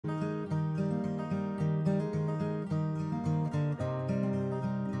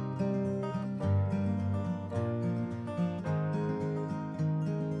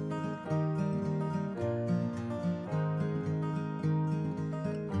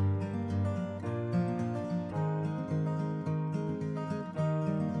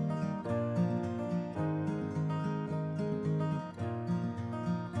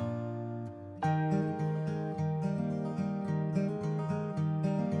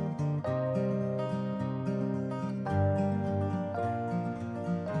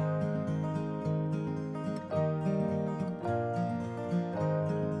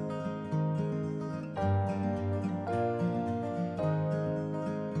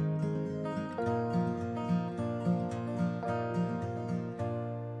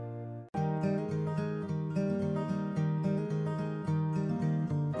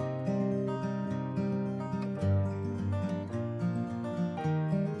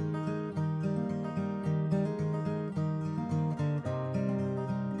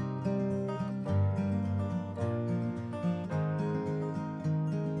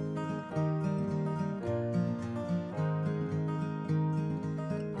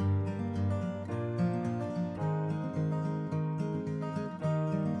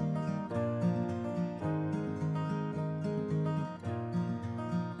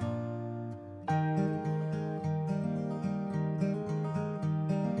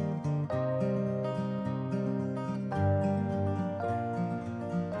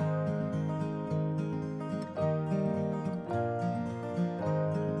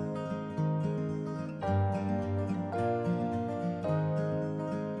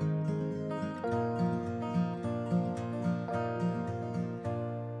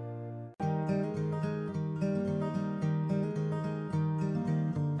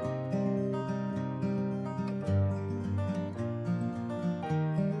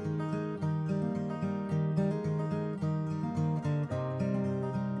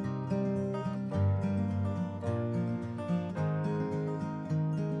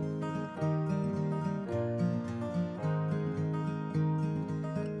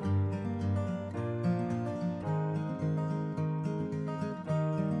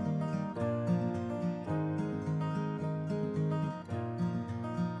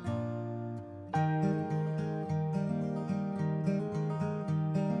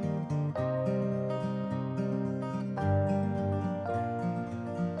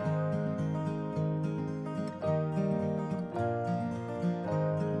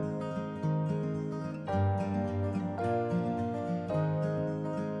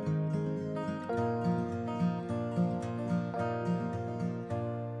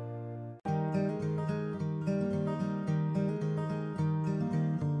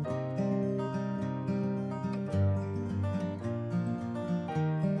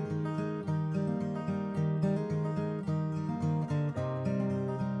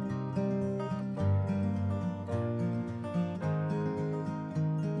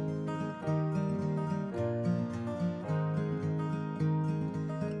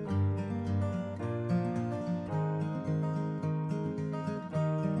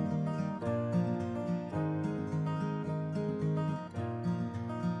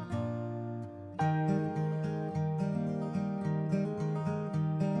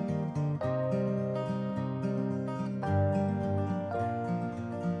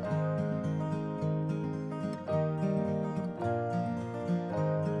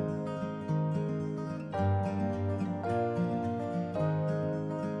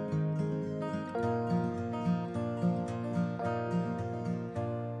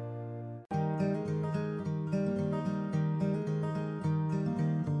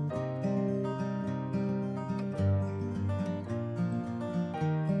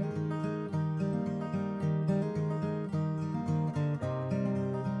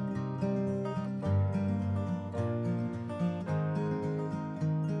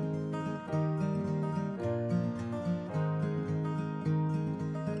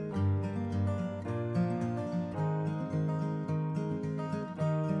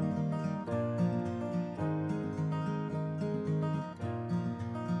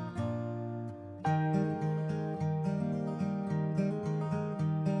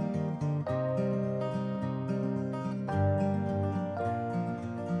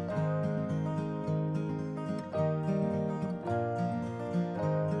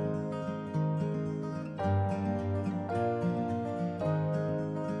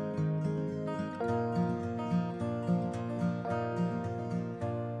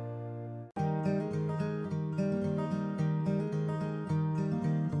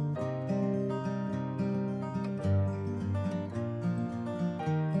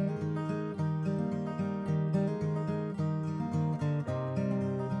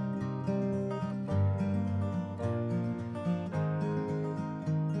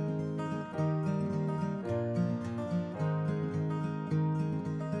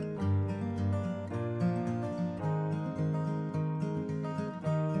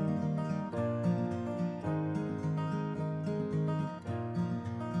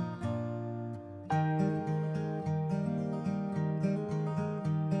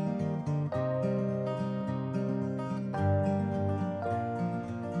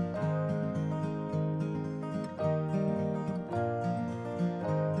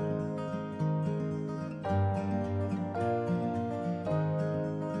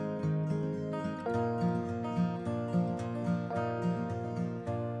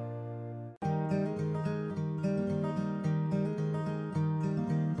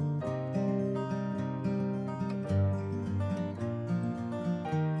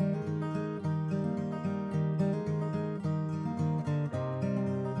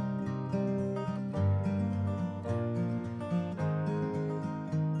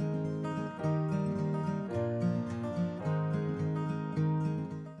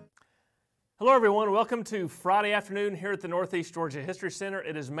Hello everyone, welcome to Friday afternoon here at the Northeast Georgia History Center.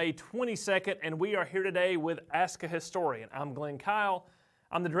 It is May 22nd and we are here today with Ask a Historian. I'm Glen Kyle.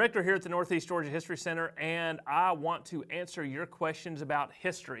 I'm the director here at the Northeast Georgia History Center and I want to answer your questions about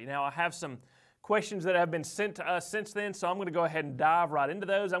history. Now I have some questions that have been sent to us since then, so I'm going to go ahead and dive right into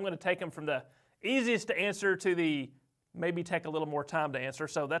those. I'm going to take them from the easiest to answer to the maybe take a little more time to answer.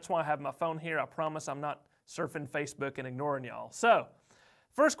 So that's why I have my phone here. I promise I'm not surfing Facebook and ignoring y'all. So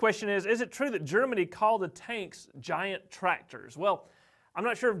first question is it true that Germany called the tanks giant tractors? Well, I'm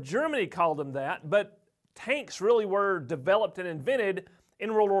not sure if Germany called them that, but tanks really were developed and invented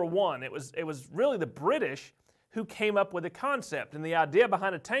in World War I. It was really the British who came up with the concept, and the idea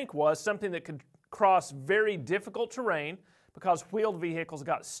behind a tank was something that could cross very difficult terrain because wheeled vehicles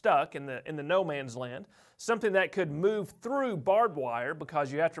got stuck in the no man's land, something that could move through barbed wire because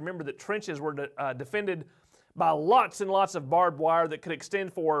you have to remember that trenches were defended by lots and lots of barbed wire that could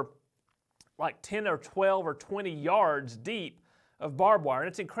extend for like 10 or 12 or 20 yards deep of barbed wire. And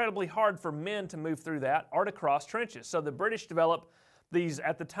it's incredibly hard for men to move through that or to cross trenches. So the British developed these,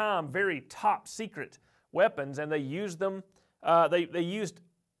 at the time, very top secret weapons, and they used them, they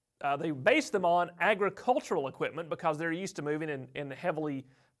based them on agricultural equipment because they're used to moving in heavily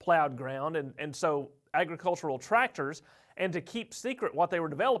plowed ground, and so agricultural tractors. And to keep secret what they were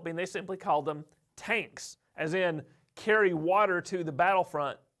developing, they simply called them tanks, as in carry water to the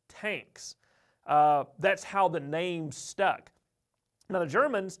battlefront tanks. That's how the name stuck. Now the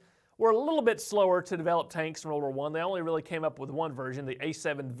Germans were a little bit slower to develop tanks in World War I. They only really came up with one version, the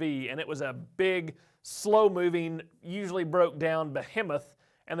A7V, and it was a big, slow-moving, usually broke down behemoth,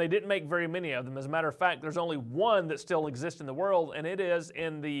 and they didn't make very many of them. As a matter of fact, there's only one that still exists in the world, and it is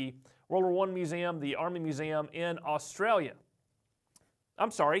in the World War I Museum, the Army Museum in Australia.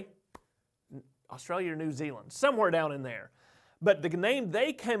 I'm sorry, Australia or New Zealand, somewhere down in there. But the name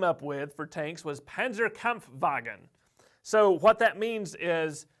they came up with for tanks was Panzerkampfwagen. So what that means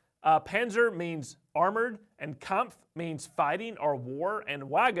is Panzer means armored, and Kampf means fighting or war, and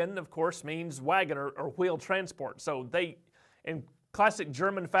Wagen, of course, means wagon or wheeled transport. So they, in classic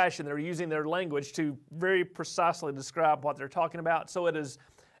German fashion, they're using their language to very precisely describe what they're talking about. So it is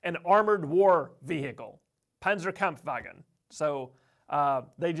an armored war vehicle, Panzerkampfwagen. So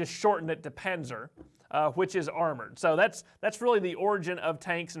they just shortened it to Panzer, which is armored. So that's really the origin of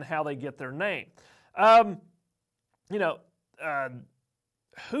tanks and how they get their name.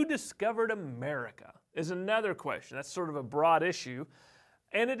 Who discovered America is another question. That's sort of a broad issue.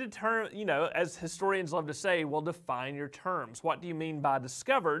 And it determines, as historians love to say, well, define your terms. What do you mean by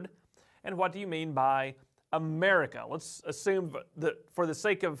discovered, and what do you mean by America? Let's assume that for the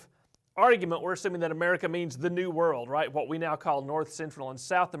sake of argument, we're assuming that America means the New World, right? What we now call North, Central, and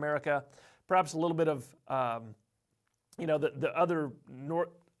South America, perhaps a little bit of, the other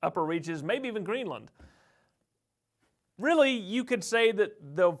upper reaches, maybe even Greenland. Really, you could say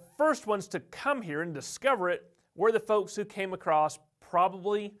that the first ones to come here and discover it were the folks who came across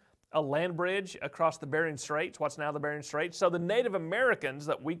probably a land bridge across the Bering Straits, what's now the Bering Straits. So the Native Americans,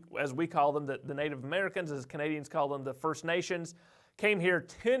 as we call them, the Native Americans, as Canadians call them, the First Nations, came here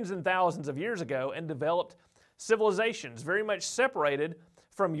tens and thousands of years ago and developed civilizations very much separated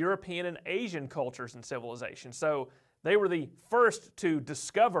from European and Asian cultures and civilizations. So they were the first to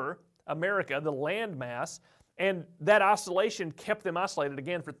discover America, the landmass, and that isolation kept them isolated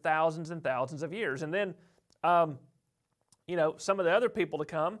again for thousands and thousands of years. And then, some of the other people to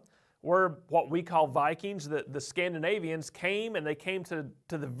come were what we call Vikings. The Scandinavians came, and they came to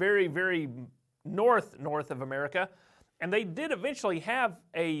the very, very north of America. And they did eventually have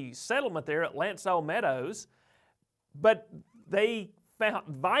a settlement there at Lancel Meadows, but they found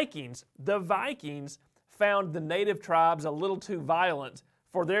the Vikings found the native tribes a little too violent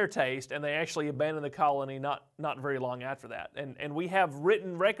for their taste, and they actually abandoned the colony not very long after that. And we have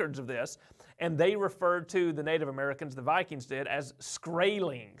written records of this, and they referred to the Native Americans, the Vikings did, as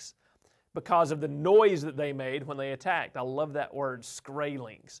Skraelings because of the noise that they made when they attacked. I love that word,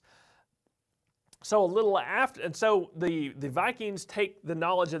 Skraelings. So a little after, and so the Vikings take the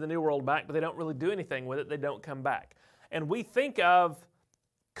knowledge of the New World back, but they don't really do anything with it. They don't come back. And we think of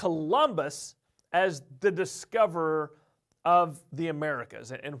Columbus as the discoverer of the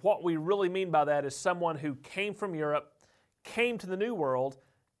Americas. And what we really mean by that is someone who came from Europe, came to the New World,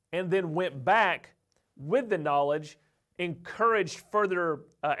 and then went back with the knowledge, encouraged further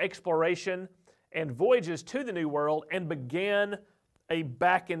exploration and voyages to the New World, and began a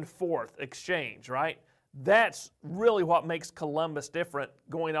back and forth exchange, right? That's really what makes Columbus different,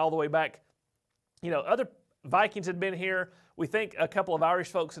 going all the way back. Other Vikings had been here. We think a couple of Irish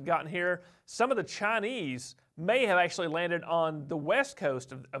folks had gotten here. Some of the Chinese may have actually landed on the west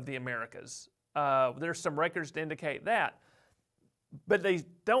coast of the Americas. There's some records to indicate that. But they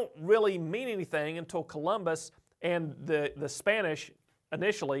don't really mean anything until Columbus and the Spanish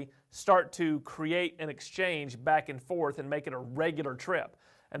initially start to create an exchange back and forth and make it a regular trip.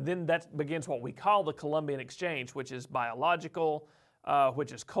 And then that begins what we call the Columbian Exchange, which is biological,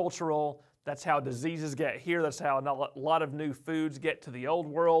 which is cultural. That's how diseases get here. That's how a lot of new foods get to the old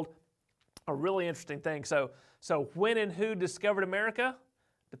world. A really interesting thing. So when and who discovered America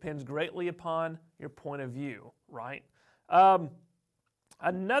depends greatly upon your point of view, right?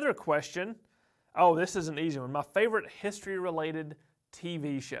 Another question. Oh, this is an easy one. My favorite history-related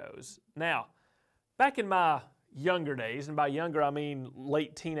TV shows. Now, back in my younger days, and by younger I mean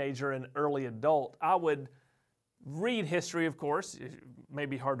late teenager and early adult, I would read history, of course. It may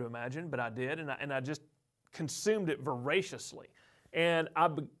be hard to imagine, but I did, and I just consumed it voraciously. And I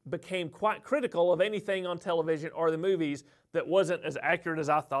became quite critical of anything on television or the movies that wasn't as accurate as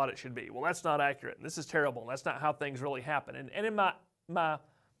I thought it should be. Well, that's not accurate, and this is terrible, and that's not how things really happen. And in my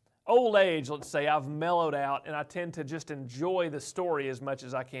old age, let's say, I've mellowed out, and I tend to just enjoy the story as much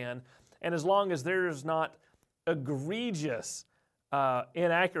as I can. And as long as there's not egregious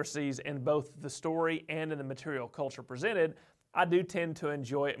inaccuracies in both the story and in the material culture presented, I do tend to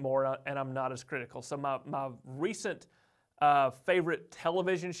enjoy it more, and I'm not as critical. So my recent favorite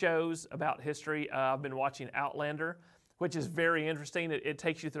television shows about history, I've been watching Outlander, which is very interesting. It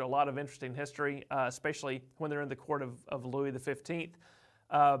takes you through a lot of interesting history, especially when they're in the court of Louis XV.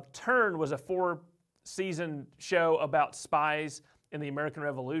 Turn was a 4-season show about spies in the American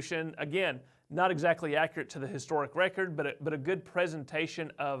Revolution. Again, not exactly accurate to the historic record, but a good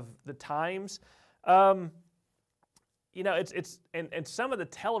presentation of the times. You know, it's and some of the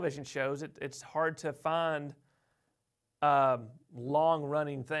television shows, it's hard to find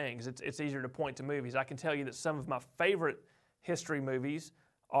long-running things. It's easier to point to movies. I can tell you that some of my favorite history movies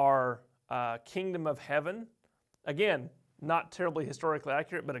are Kingdom of Heaven. Again, not terribly historically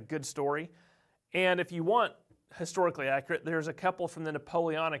accurate, but a good story. And if you want historically accurate, there's a couple from the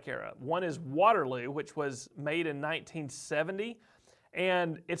Napoleonic era. One is Waterloo, which was made in 1970,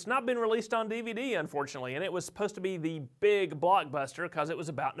 and it's not been released on DVD, unfortunately, and it was supposed to be the big blockbuster because it was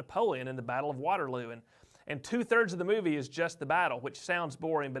about Napoleon and the Battle of Waterloo, and 2/3 of the movie is just the battle, which sounds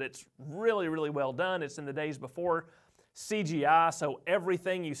boring, but it's really, really well done. It's in the days before CGI, so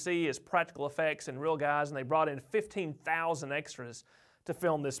everything you see is practical effects and real guys, and they brought in 15,000 extras to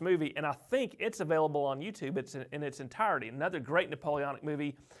film this movie, and I think it's available on YouTube. It's in its entirety. Another great Napoleonic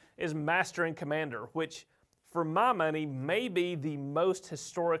movie is Master and Commander, which, for my money, may be the most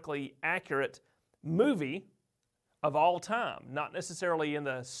historically accurate movie of all time. Not necessarily in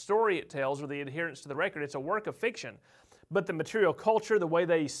the story it tells or the adherence to the record. It's a work of fiction. But the material culture, the way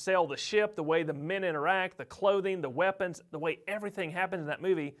they sail the ship, the way the men interact, the clothing, the weapons, the way everything happens in that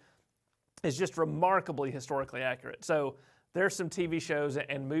movie is just remarkably historically accurate. So there's some TV shows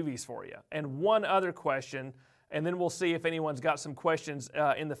and movies for you. And one other question, and then we'll see if anyone's got some questions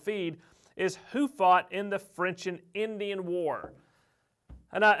in the feed, is who fought in the French and Indian War?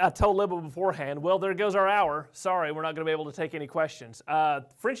 And I told Libba beforehand, well, there goes our hour. Sorry, we're not going to be able to take any questions.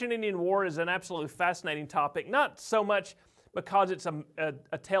 French and Indian War is an absolutely fascinating topic, not so much because it's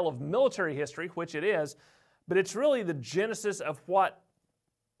a tale of military history, which it is, but it's really the genesis of what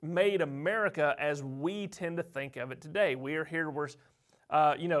made America as we tend to think of it today. We are here,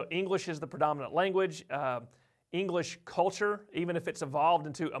 you know, English is the predominant language. English culture, even if it's evolved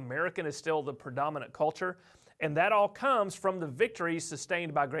into American, is still the predominant culture. And that all comes from the victories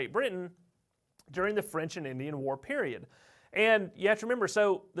sustained by Great Britain during the French and Indian War period. And you have to remember,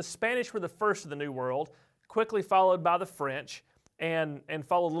 so the Spanish were the first of the New World, quickly followed by the French, and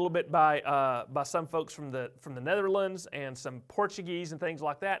followed a little bit by some folks from the Netherlands and some Portuguese and things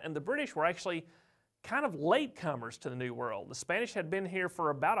like that. And the British were actually kind of latecomers to the New World. The Spanish had been here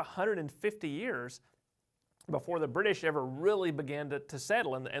for about 150 years before the British ever really began to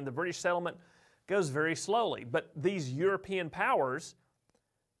settle, and the British settlement goes very slowly. But these European powers,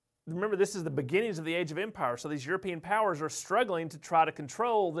 remember, this is the beginnings of the Age of Empire, so these European powers are struggling to try to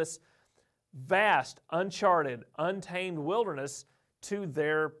control this vast, uncharted, untamed wilderness to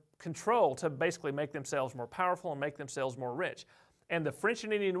their control, to basically make themselves more powerful and make themselves more rich. And the French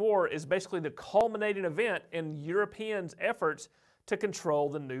and Indian War is basically the culminating event in Europeans' efforts to control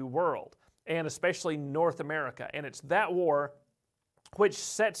the New World, and especially North America. And it's that war which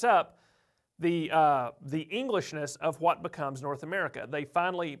sets up the Englishness of what becomes North America. They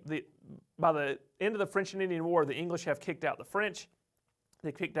finally, by the end of the French and Indian War, the English have kicked out the French.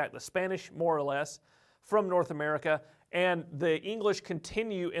 They kicked out the Spanish, more or less, from North America. And the English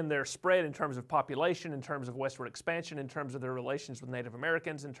continue in their spread in terms of population, in terms of westward expansion, in terms of their relations with Native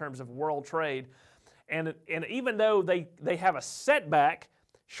Americans, in terms of world trade. And even though they have a setback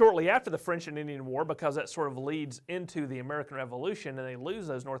shortly after the French and Indian War, because that sort of leads into the American Revolution and they lose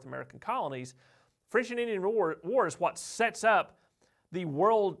those North American colonies, French and Indian War is what sets up the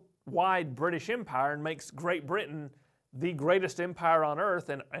worldwide British Empire and makes Great Britain the greatest empire on earth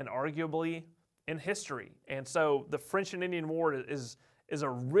and arguably in history. And so the French and Indian War is a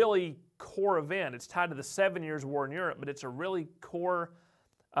really core event. It's tied to the 7 Years' War in Europe, but it's a really core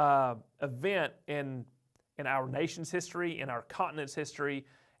event in our nation's history, in our continent's history,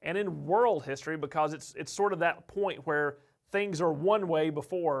 and in world history, because it's sort of that point where things are one way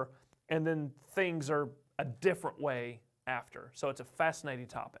before and then things are a different way after. So it's a fascinating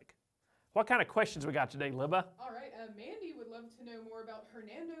topic. What kind of questions we got today, Libba? All right, Mandy would love to know more about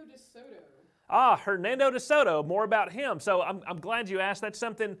Hernando de Soto. Hernando de Soto, more about him. So I'm glad you asked. That's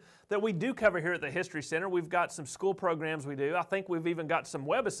something that we do cover here at the History Center. We've got some school programs we do. I think we've even got some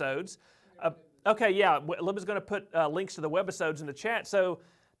webisodes. Okay, yeah, Libba's going to put links to the webisodes in the chat. So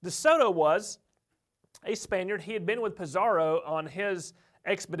de Soto was a Spaniard. He had been with Pizarro on his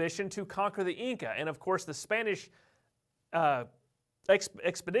expedition to conquer the Inca. And of course, the Spanish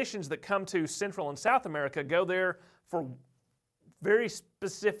expeditions that come to Central and South America go there for very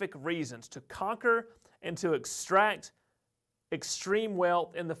specific reasons: to conquer and to extract extreme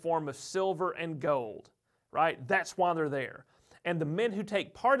wealth in the form of silver and gold, right? That's why they're there. And the men who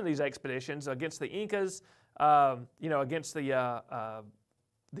take part in these expeditions against the Incas, against the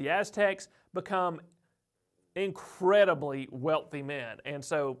Aztecs, become incredibly wealthy men. And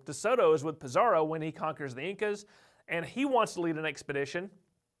so de Soto is with Pizarro when he conquers the Incas, and he wants to lead an expedition,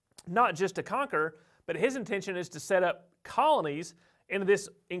 not just to conquer, but his intention is to set up colonies in this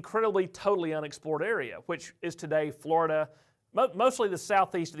incredibly, totally unexplored area, which is today Florida, mostly the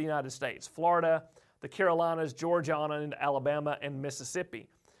southeast of the United States, Florida, the Carolinas, Georgia, on into Alabama, and Mississippi.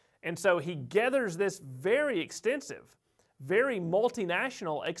 And so he gathers this very extensive, very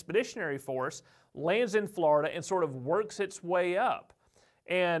multinational expeditionary force, lands in Florida, and sort of works its way up.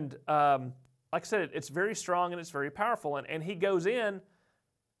 And like I said, it's very strong and it's very powerful. And he goes in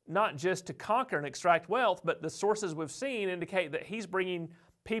not just to conquer and extract wealth, but the sources we've seen indicate that he's bringing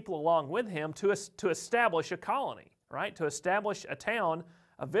people along with him to establish a colony, right? To establish a town,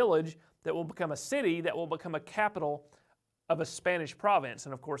 a village that will become a city, that will become a capital of a Spanish province.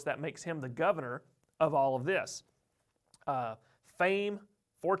 And of course, that makes him the governor of all of this. Fame,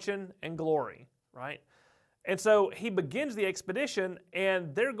 fortune, and glory, right? And so he begins the expedition,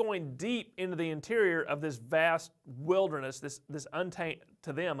 and they're going deep into the interior of this vast wilderness, this untamed,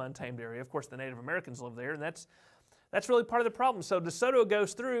 to them, untamed area. Of course, the Native Americans live there, and that's really part of the problem. So de Soto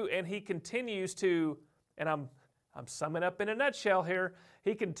goes through, and he continues to, and I'm summing up in a nutshell here,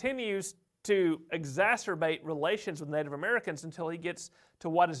 he continues to exacerbate relations with Native Americans until he gets to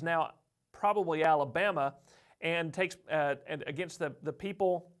what is now probably Alabama, and takes and against the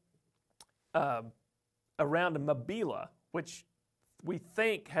people around Mobile, which we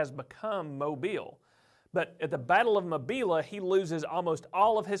think has become Mobile. But at the Battle of Mobile, he loses almost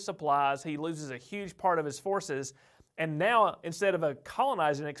all of his supplies. He loses a huge part of his forces. And now, instead of a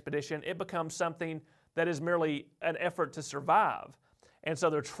colonizing expedition, it becomes something that is merely an effort to survive. And so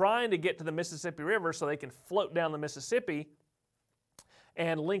they're trying to get to the Mississippi River so they can float down the Mississippi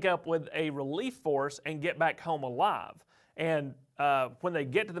and link up with a relief force and get back home alive. And when they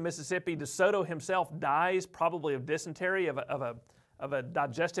get to the Mississippi, de Soto himself dies, probably of dysentery, of a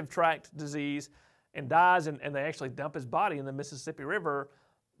digestive tract disease, and dies, and they actually dump his body in the Mississippi River.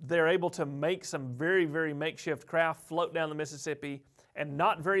 They're able to make some very, very makeshift craft float down the Mississippi, and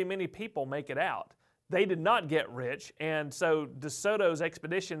not very many people make it out. They did not get rich, and so de Soto's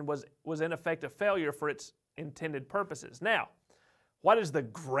expedition was in effect a failure for its intended purposes. Now, what is the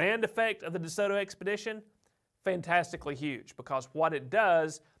grand effect of the de Soto expedition? Fantastically huge, because what it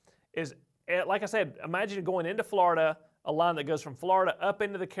does is, like I said, imagine going into Florida, a line that goes from Florida up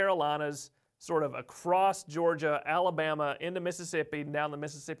into the Carolinas, sort of across Georgia, Alabama, into Mississippi, and down the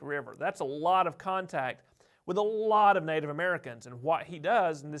Mississippi River. That's a lot of contact with a lot of Native Americans. And what he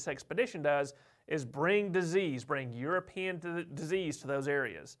does, and this expedition does, is bring European disease to those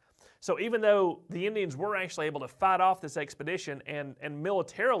areas. So even though the Indians were actually able to fight off this expedition and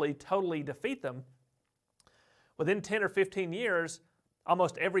militarily totally defeat them, within 10 or 15 years,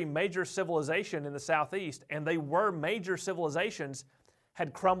 almost every major civilization in the Southeast, and they were major civilizations,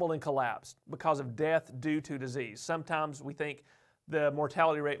 had crumbled and collapsed because of death due to disease. Sometimes we think the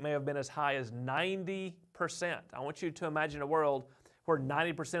mortality rate may have been as high as 90%. I want you to imagine a world where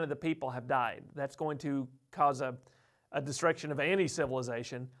 90% of the people have died. That's going to cause a a destruction of any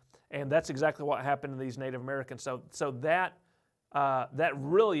civilization, and that's exactly what happened to these Native Americans. So that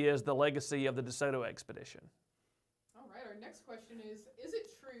really is the legacy of the DeSoto expedition. All right, our next question is it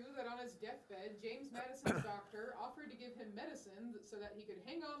true that on his deathbed, James Madison's doctor offered to give him medicine so that he could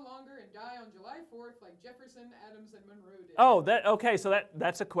hang on longer and die on July 4th like Jefferson, Adams, and Monroe did? Oh, okay, so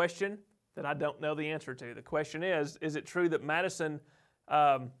that's a question that I don't know the answer to. The question is it true that Madison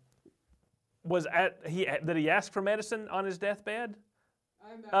that he asked for medicine on his deathbed?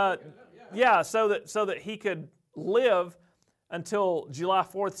 I'm not looking it up, yeah. Yeah, so that he could live until July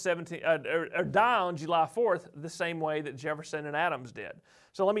 4th, or die on July 4th, the same way that Jefferson and Adams did.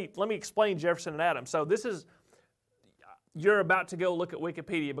 So let me explain Jefferson and Adams. So you're about to go look at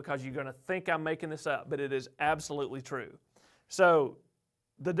Wikipedia because you're going to think I'm making this up, but it is absolutely true. So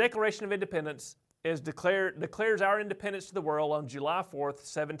the Declaration of Independence declares our independence to the world on July 4th,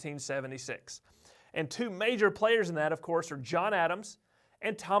 1776. And two major players in that, of course, are John Adams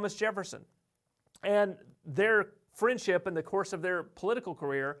and Thomas Jefferson. And their friendship in the course of their political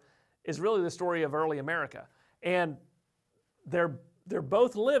career is really the story of early America. And they're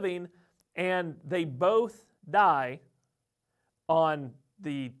both living, and they both die on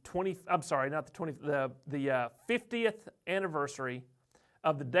the 50th anniversary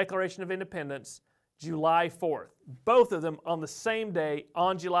of the Declaration of Independence, July 4th. Both of them on the same day,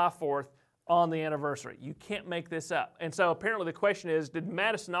 on July 4th, on the anniversary. You can't make this up. And so apparently the question is, did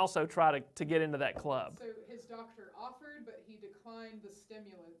Madison also try to get into that club? So his doctor offered, but he declined the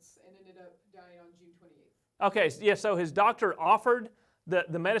stimulants and ended up dying on June 28th. Okay, yeah, so his doctor offered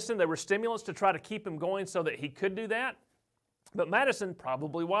the medicine. They were stimulants to try to keep him going so that he could do that. But Madison,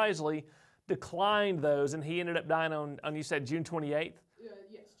 probably wisely, declined those, and he ended up dying on you said June 28th?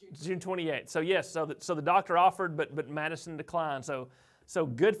 Yes, June 28th. So yes, so the doctor offered, but Madison declined. So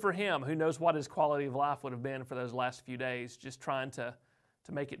good for him. Who knows what his quality of life would have been for those last few days, just trying to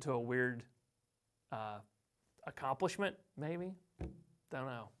make it to a weird accomplishment, maybe? Don't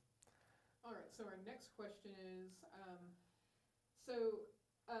know. All right, so our next question is,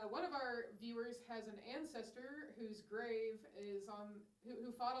 one of our viewers has an ancestor whose grave is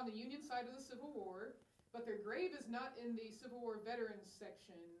who fought on the Union side of the Civil War, but their grave is not in the Civil War Veterans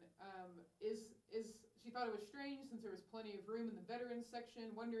section. She thought it was strange since there was plenty of room in the Veterans section,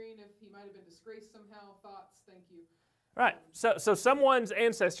 wondering if he might have been disgraced somehow. Thoughts? Thank you. Right. So someone's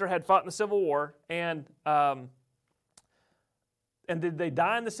ancestor had fought in the Civil War, and did they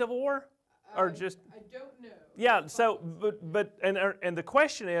die in the Civil War, or just? I don't know. Yeah. So, and the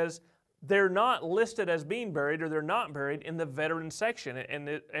question is, they're not listed as being buried, or they're not buried in the Veterans section,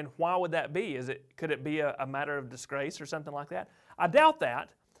 and why would that be? Could it be a matter of disgrace or something like that? I doubt that.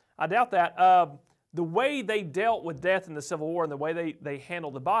 The way they dealt with death in the Civil War and the way they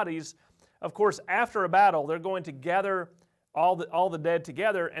handled the bodies, of course, after a battle, they're going to gather all the dead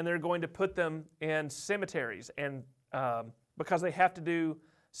together, and they're going to put them in cemeteries, and because they have to do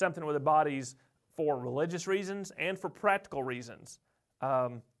something with the bodies for religious reasons and for practical reasons.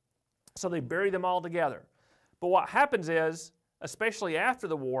 So they bury them all together. But what happens is, especially after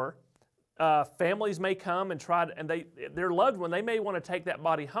the war, families may come and their loved one, they may want to take that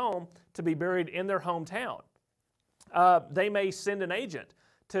body home to be buried in their hometown. They may send an agent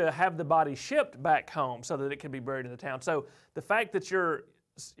to have the body shipped back home so that it can be buried in the town. So the fact that your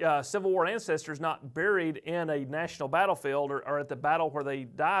Civil War ancestor is not buried in a national battlefield or at the battle where they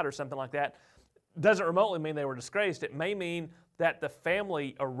died or something like that doesn't remotely mean they were disgraced. It may mean that the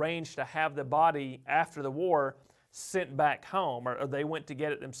family arranged to have the body after the war sent back home, or they went to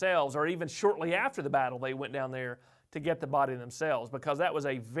get it themselves, or even shortly after the battle they went down there to get the body themselves, because that was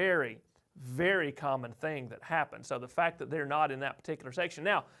a very, very common thing that happened. So the fact that they're not in that particular section.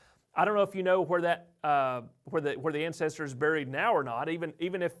 Now, I don't know if you know where that where the ancestor is buried now or not. Even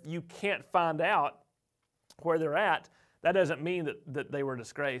if you can't find out where they're at, that doesn't mean that they were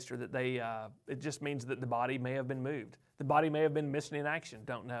disgraced, or that they. It just means that the body may have been moved. The body may have been missing in action.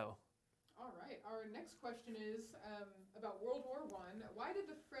 Don't know. All right. Our next question is about World War I. Why did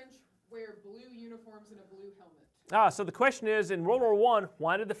the French wear blue uniforms and a blue helmet? So the question is, in World War I,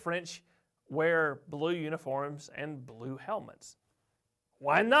 why did the French wear blue uniforms and blue helmets?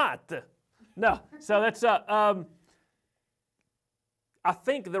 Why not? No. So that's I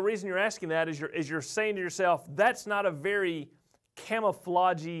think the reason you're asking that is you're saying to yourself, that's not a very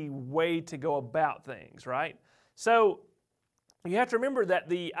camouflagey way to go about things, right? So you have to remember that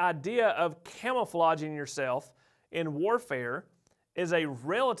the idea of camouflaging yourself in warfare is a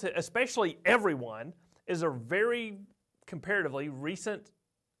relative, especially everyone, is a very comparatively recent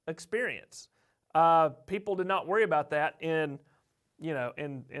experience. People did not worry about that in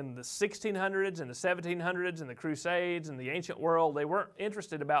in the 1600s and the 1700s and the Crusades and the ancient world, they weren't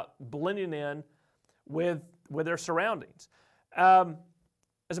interested about blending in with their surroundings.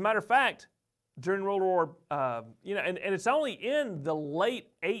 As a matter of fact, during World War, and it's only in the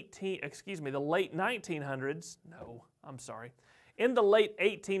late 1900s. No, I'm sorry. In the late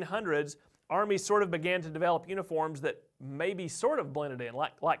 1800s, armies sort of began to develop uniforms that maybe sort of blended in,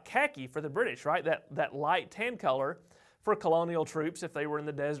 like khaki for the British, right? That light tan color for colonial troops, if they were in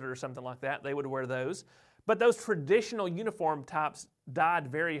the desert or something like that, they would wear those. But those traditional uniform types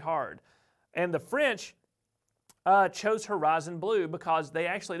died very hard. And the French chose horizon blue because they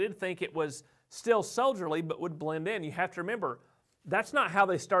actually did think it was still soldierly but would blend in. You have to remember, that's not how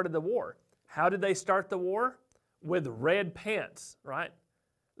they started the war. How did they start the war? With red pants, right?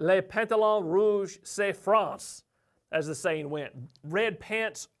 Les pantalons rouges, c'est France, as the saying went. Red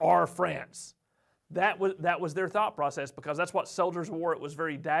pants are France. That was their thought process because that's what soldiers wore. It was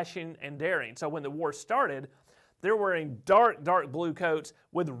very dashing and daring. So when the war started, they're wearing dark, dark blue coats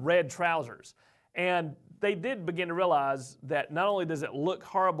with red trousers. And they did begin to realize that not only does it look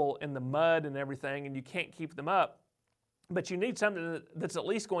horrible in the mud and everything, and you can't keep them up, but you need something that's at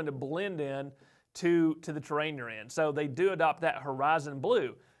least going to blend in to the terrain you're in. So they do adopt that horizon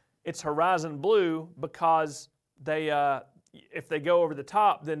blue. It's horizon blue because if they go over the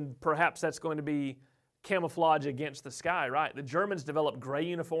top, then perhaps that's going to be camouflage against the sky, right? The Germans developed gray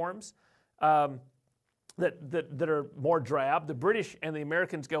uniforms that are more drab. The British and the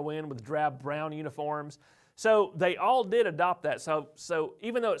Americans go in with drab brown uniforms. So they all did adopt that. So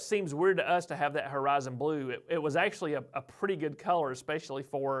even though it seems weird to us to have that horizon blue, it was actually a pretty good color, especially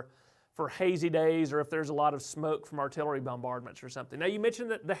for hazy days or if there's a lot of smoke from artillery bombardments or something. Now you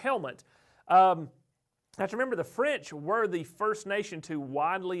mentioned the helmet. Now to remember, the French were the first nation to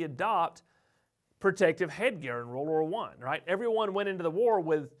widely adopt protective headgear in World War I, right? Everyone went into the war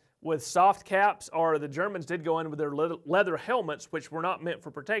with soft caps, or the Germans did go in with their leather helmets, which were not meant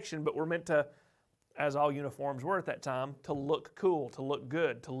for protection, but were meant to, as all uniforms were at that time, to look cool, to look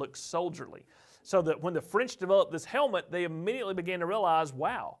good, to look soldierly. So that when the French developed this helmet, they immediately began to realize,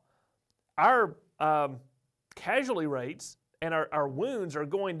 wow, our casualty rates and our wounds are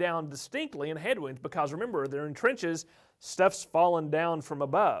going down distinctly in headwinds because remember, they're in trenches, stuff's falling down from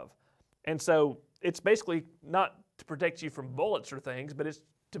above. And so it's basically not to protect you from bullets or things, but it's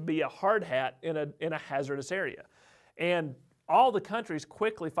to be a hard hat in a hazardous area. And all the countries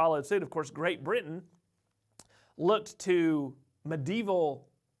quickly followed suit. Of course, Great Britain looked to medieval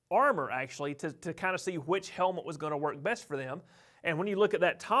armor actually to kind of see which helmet was going to work best for them. And when you look at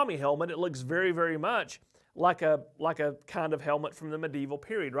that Tommy helmet, it looks very, very much like a kind of helmet from the medieval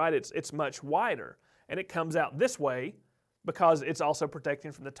period, right? It's much wider, and it comes out this way because it's also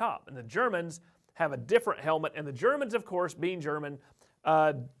protecting from the top. And the Germans have a different helmet, and the Germans, of course, being German,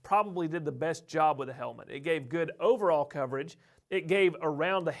 probably did the best job with the helmet. It gave good overall coverage. It gave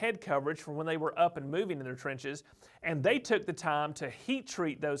around the head coverage for when they were up and moving in their trenches, and they took the time to heat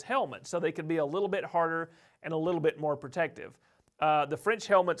treat those helmets so they could be a little bit harder and a little bit more protective. The French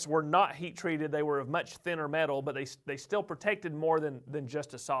helmets were not heat treated. They were of much thinner metal, but they still protected more than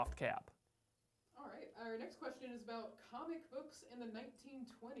just a soft cap. All right, our next question is about comic books in the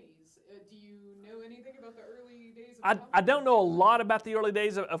 1920s. Do you know anything about the early days of comic books? I don't know a lot about the early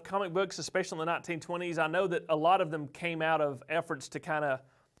days of comic books, especially in the 1920s. I know that a lot of them came out of efforts to kind of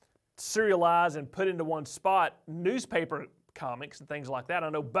serialize and put into one spot newspaper comics and things like that. I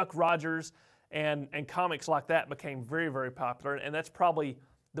know Buck Rogers and comics like that became very, very popular, and that's probably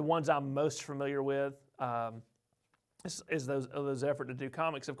the ones I'm most familiar with, is those efforts to do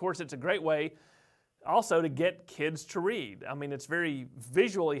comics. Of course, it's a great way also to get kids to read. I mean, it's very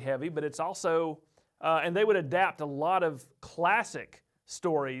visually heavy, but it's also, and they would adapt a lot of classic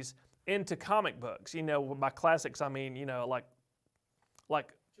stories into comic books. You know, by classics, I mean, you know, like Jules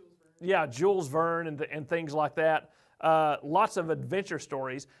Verne. Yeah, Jules Verne and things like that. Lots of adventure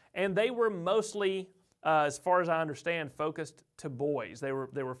stories, and they were mostly, as far as I understand, focused to boys. They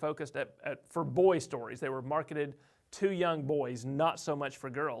were focused for boy stories. They were marketed to young boys, not so much for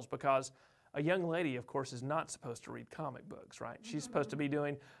girls, because a young lady, of course, is not supposed to read comic books, right? She's supposed to be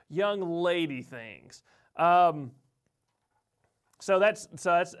doing young lady things. So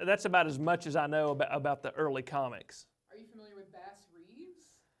that's about as much as I know about the early comics. Are you familiar with Bass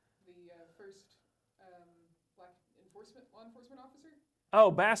Reeves, the first black law enforcement officer?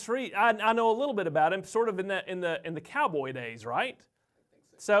 Oh, Bass Reeves. I know a little bit about him, sort of in the cowboy days, right? I think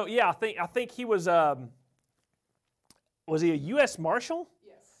so. So yeah, I think he was he a U.S. Marshal?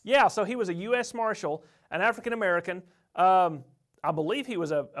 Yes. Yeah, so he was a U.S. Marshal, an African American. I believe he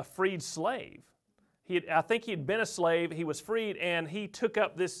was a freed slave. I think he'd been a slave, he was freed, and he took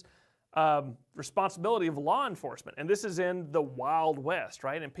up this responsibility of law enforcement. And this is in the Wild West,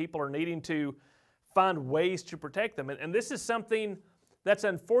 right? And people are needing to find ways to protect them. And this is something that's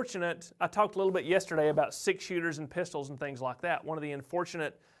unfortunate. I talked a little bit yesterday about six-shooters and pistols and things like that. One of the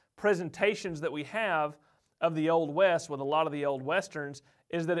unfortunate presentations that we have of the Old West with a lot of the old Westerns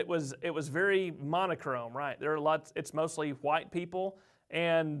is that it was very monochrome, right? There are lots, it's mostly white people,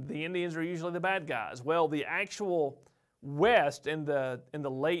 and the Indians are usually the bad guys. Well, the actual West in the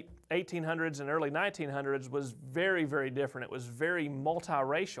late 1800s and early 1900s was very, very different. It was very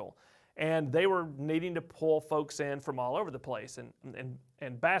multiracial, and they were needing to pull folks in from all over the place.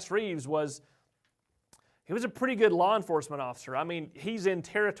 And Bass Reeves was a pretty good law enforcement officer. I mean, he's in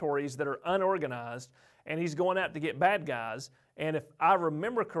territories that are unorganized, and he's going out to get bad guys. And if I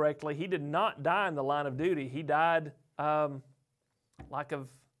remember correctly, he did not die in the line of duty. He died like of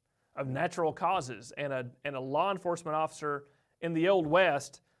natural causes. And a law enforcement officer in the Old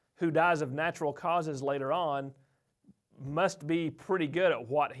West who dies of natural causes later on must be pretty good at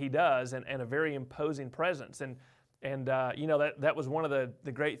what he does, and a very imposing presence. And you know, that was one of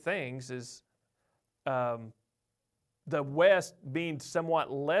the great things is the West being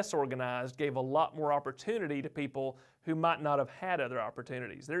somewhat less organized gave a lot more opportunity to people who might not have had other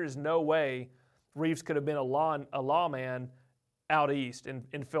opportunities. There is no way Reeves could have been a lawman out east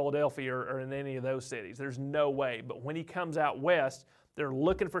in Philadelphia or in any of those cities. There's no way. But when he comes out west, they're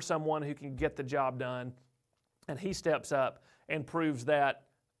looking for someone who can get the job done, and he steps up and proves that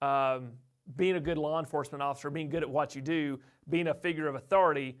being a good law enforcement officer, being good at what you do, being a figure of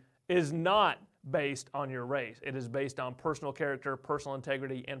authority is not based on your race. It is based on personal character, personal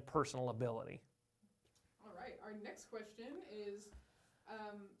integrity, and personal ability. All right, our next question is,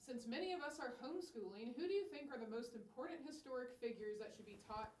 since many of us are homeschooling, who do you think are the most important historic figures that should be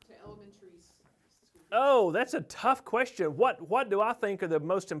taught to elementary school? Oh, that's a tough question. What do I think are the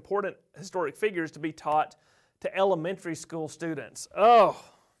most important historic figures to be taught to elementary school students? Oh.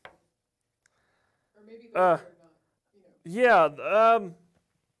 Or maybe those are not, you know. Yeah,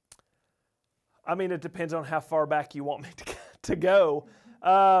 I mean, it depends on how far back you want me to go.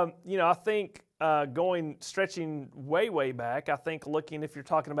 You know, I think stretching way back, I think looking, if you're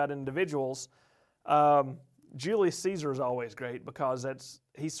talking about individuals, Julius Caesar is always great because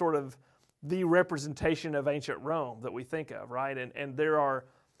he's sort of the representation of ancient Rome that we think of, right? And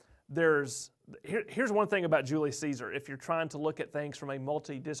here's one thing about Julius Caesar. If you're trying to look at things from a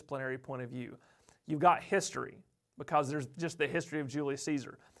multidisciplinary point of view, you've got history because there's just the history of Julius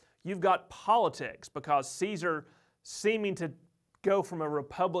Caesar. You've got politics because Caesar seeming to go from a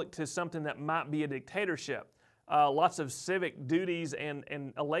republic to something that might be a dictatorship. Lots of civic duties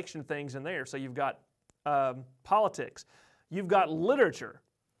and election things in there. So you've got politics. You've got literature.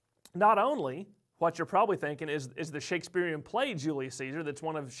 Not only, what you're probably thinking is the Shakespearean play Julius Caesar. That's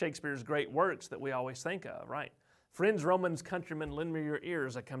one of Shakespeare's great works that we always think of, right? Friends, Romans, countrymen, lend me your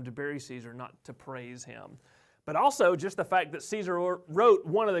ears. I come to bury Caesar, not to praise him. But also just the fact that Caesar wrote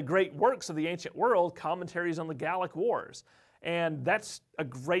one of the great works of the ancient world, Commentaries on the Gallic Wars. And that's a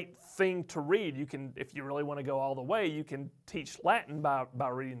great thing to read. You can, if you really want to go all the way, you can teach Latin by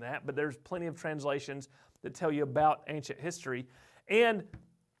reading that, but there's plenty of translations that tell you about ancient history. And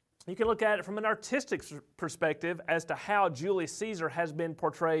you can look at it from an artistic perspective as to how Julius Caesar has been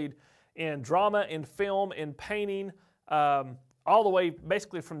portrayed in drama, in film, in painting, all the way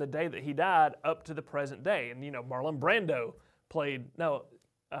basically from the day that he died up to the present day. And you know, Marlon Brando played,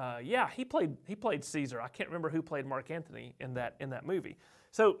 he played Caesar. I can't remember who played Mark Antony in that movie.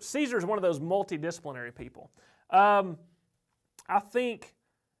 So Caesar is one of those multidisciplinary people. I think,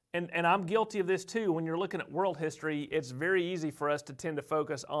 and I'm guilty of this too, when you're looking at world history, it's very easy for us to tend to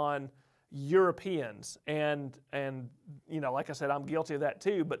focus on Europeans. And you know, like I said, I'm guilty of that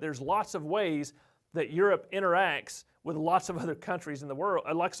too, but there's lots of ways that Europe interacts with lots of other countries in the world,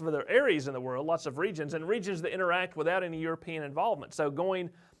 lots of other areas in the world, lots of regions, and regions that interact without any European involvement. So going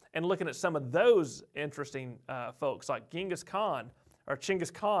and looking at some of those interesting folks like Genghis Khan, or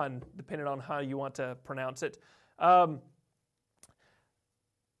Chinggis Khan, depending on how you want to pronounce it.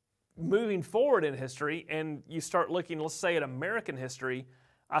 Moving forward in history, and you start looking, let's say, at American history,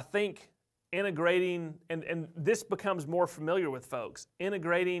 I think integrating, and this becomes more familiar with folks,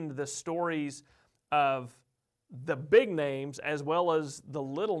 integrating the stories of the big names as well as the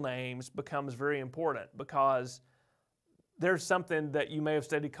little names becomes very important, because there's something that you may have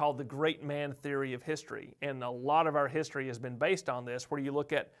studied called the great man theory of history. And a lot of our history has been based on this, where you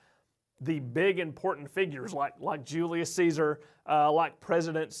look at the big important figures like Julius Caesar, like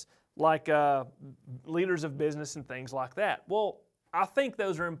presidents, like leaders of business and things like that. Well, I think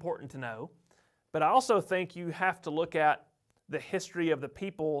those are important to know, But I also think you have to look at the history of the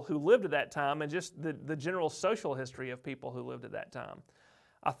people who lived at that time and just the general social history of people who lived at that time.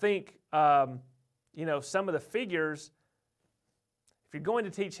 I think, you know, some of the figures, if you're going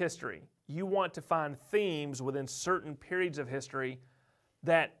to teach history, you want to find themes within certain periods of history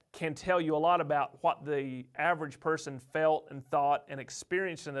that can tell you a lot about what the average person felt and thought and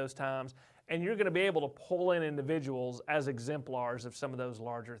experienced in those times, and you're going to be able to pull in individuals as exemplars of some of those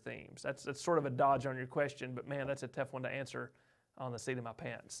larger themes. That's sort of a dodge on your question, but man, that's a tough one to answer on the seat of my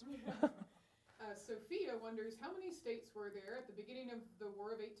pants. Sophia wonders, how many states were there at the beginning of the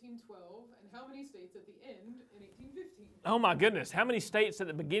War of 1812, and how many states at the end in 1815? Oh my goodness, how many states at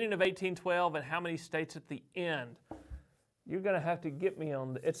the beginning of 1812 and how many states at the end? You're going to have to get me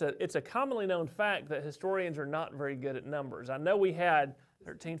on it's a commonly known fact that historians are not very good at numbers. I know we had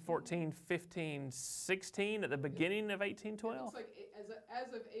 13, 14, 15, 16 at the beginning of 1812. It looks like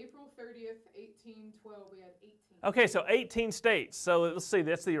as of April 30th, 1812, we had 18. Okay, so 18 states. So let's see,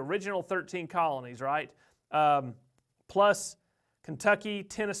 that's the original 13 colonies, right? Plus Kentucky,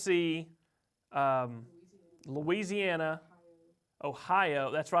 Tennessee, Louisiana,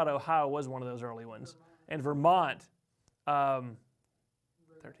 Ohio. That's right, Ohio was one of those early ones. And Vermont. 13,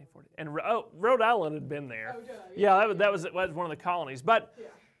 14. And Rhode Island had been there. Oh, duh, yeah, that was one of the colonies. But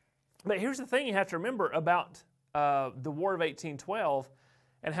here's the thing you have to remember about the War of 1812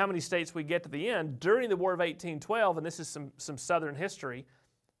 and how many states we get to the end. During the War of 1812, and this is some Southern history,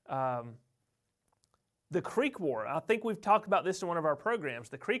 the Creek War, I think we've talked about this in one of our programs,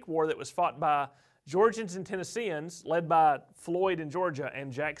 the Creek War that was fought by Georgians and Tennesseans, led by Floyd in Georgia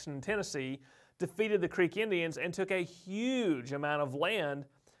and Jackson in Tennessee, defeated the Creek Indians and took a huge amount of land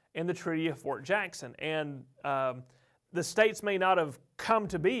in the Treaty of Fort Jackson. And the states may not have come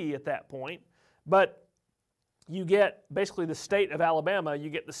to be at that point, but you get basically the state of Alabama,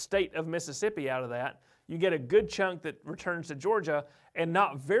 you get the state of Mississippi out of that, you get a good chunk that returns to Georgia, and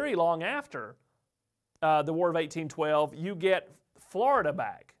not very long after the War of 1812, you get Florida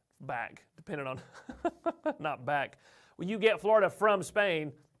back, depending on, not back, well, you get Florida from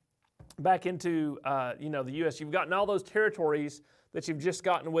Spain back into you know, the U.S. You've gotten all those territories that you've just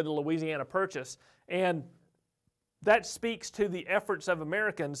gotten with the Louisiana Purchase, and that speaks to the efforts of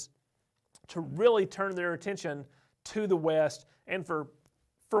Americans to really turn their attention to the West and for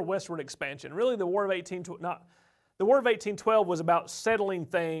westward expansion. Really, the War of 1812 was about settling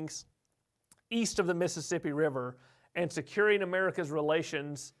things east of the Mississippi River and securing America's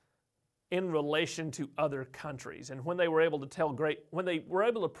relations in relation to other countries. And when they were able to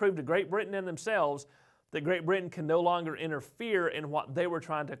prove to Great Britain and themselves that Great Britain can no longer interfere in what they were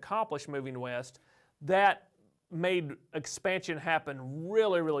trying to accomplish moving west, that made expansion happen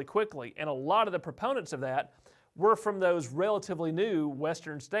really, really quickly. And a lot of the proponents of that were from those relatively new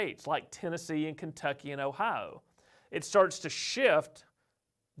western states like Tennessee and Kentucky and Ohio. It starts to shift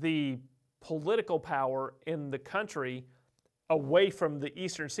the political power in the country away from the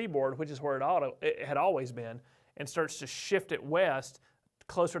eastern seaboard, which is where it had always been, and starts to shift it west,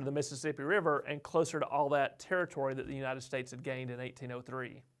 closer to the Mississippi River and closer to all that territory that the United States had gained in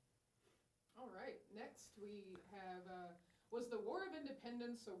 1803. All right, next we have, was the War of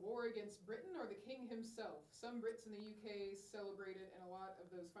Independence a war against Britain or the king himself? Some Brits in the UK celebrated, and a lot of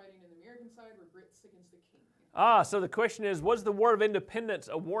those fighting in the American side were Brits against the king. So the question is, was the War of Independence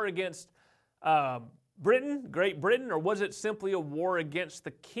a war against Britain, Great Britain, or was it simply a war against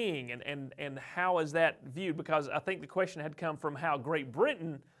the king? And how is that viewed? Because I think the question had come from how Great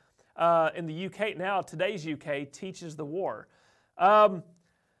Britain in the UK, now today's UK, teaches the war. I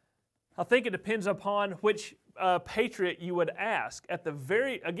think it depends upon which patriot you would ask. At the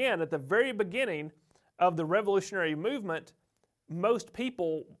very beginning of the revolutionary movement, most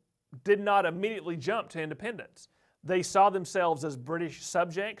people did not immediately jump to independence. They saw themselves as British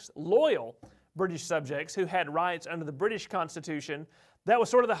subjects, loyal British subjects who had rights under the British Constitution. That was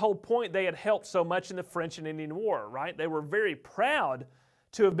sort of the whole point. They had helped so much in the French and Indian War, right? They were very proud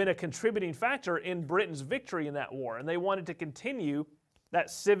to have been a contributing factor in Britain's victory in that war, and they wanted to continue that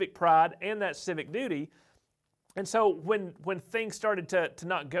civic pride and that civic duty. And so when things started to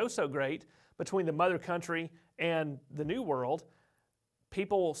not go so great between the mother country and the New World,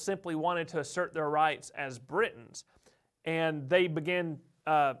 people simply wanted to assert their rights as Britons. And they began,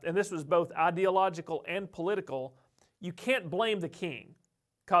 and this was both ideological and political, you can't blame the king,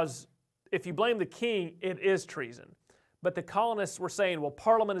 because if you blame the king, it is treason. But the colonists were saying, well,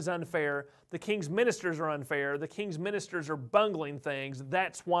 Parliament is unfair, the king's ministers are unfair, the king's ministers are bungling things,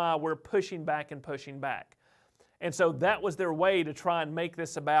 that's why we're pushing back and pushing back. And so that was their way to try and make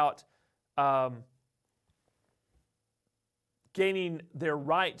this about gaining their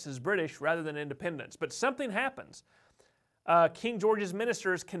rights as British rather than independence. But something happens. King George's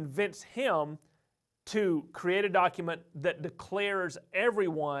ministers convince him to create a document that declares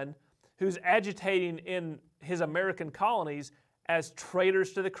everyone who's agitating in his American colonies as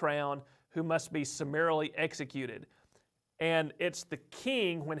traitors to the crown who must be summarily executed. And it's the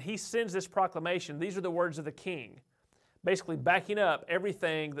king, when he sends this proclamation, these are the words of the king, basically backing up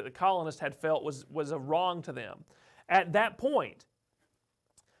everything that the colonists had felt was a wrong to them. At that point,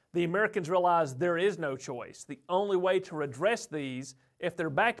 the Americans realized there is no choice. The only way to redress these, if they're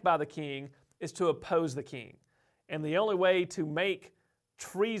backed by the king, is to oppose the king. And the only way to make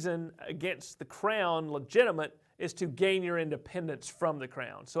treason against the crown legitimate is to gain your independence from the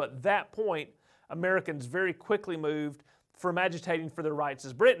crown. So at that point, Americans very quickly moved from agitating for their rights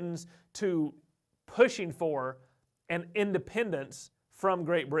as Britons to pushing for an independence from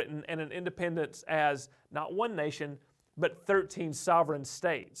Great Britain and an independence as not one nation, but 13 sovereign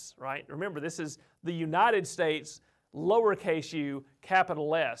states, right? Remember, this is the United States, lowercase u,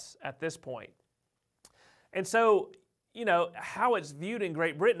 capital S at this point. And so, you know, how it's viewed in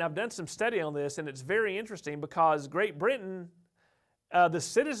Great Britain, I've done some study on this, and it's very interesting because Great Britain, the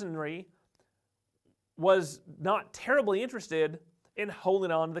citizenry was not terribly interested in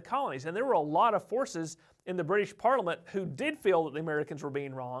holding on to the colonies. And there were a lot of forces in the British Parliament who did feel that the Americans were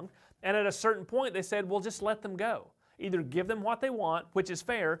being wronged. And at a certain point, they said, well, just let them go. Either give them what they want, which is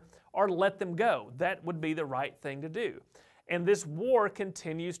fair, or let them go. That would be the right thing to do. And this war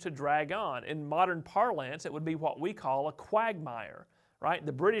continues to drag on. In modern parlance, it would be what we call a quagmire, right?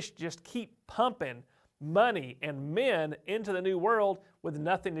 The British just keep pumping money and men into the New World with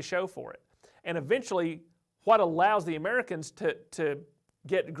nothing to show for it. And eventually, what allows the Americans to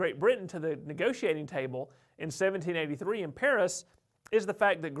get Great Britain to the negotiating table in 1783 in Paris is the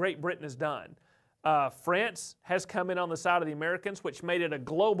fact that Great Britain is done. France has come in on the side of the Americans, which made it a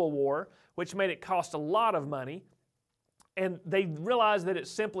global war, which made it cost a lot of money. And they realized that it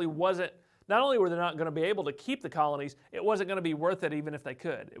simply wasn't, not only were they not going to be able to keep the colonies, it wasn't going to be worth it even if they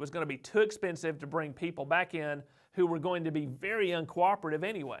could. It was going to be too expensive to bring people back in who were going to be very uncooperative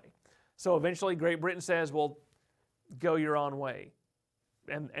anyway. So eventually Great Britain says, well, go your own way.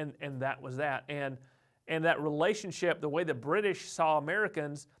 And that was that. And that relationship, the way the British saw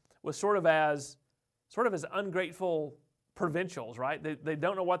Americans was sort of as ungrateful provincials, right? They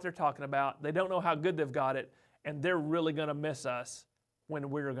don't know what they're talking about. They don't know how good they've got it. And they're really going to miss us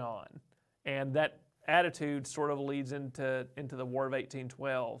when we're gone. And that attitude sort of leads into the War of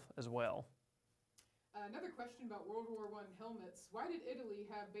 1812 as well. Another question about World War I helmets. Why did Italy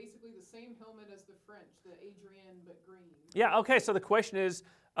have basically the same helmet as the French, the Adrienne but green? Yeah, okay, so the question is,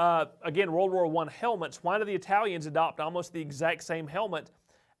 again, World War I helmets. Why did the Italians adopt almost the exact same helmet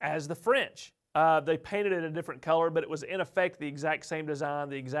as the French? They painted it a different color, but it was in effect the exact same design,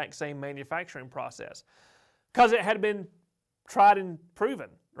 the exact same manufacturing process. Because it had been tried and proven,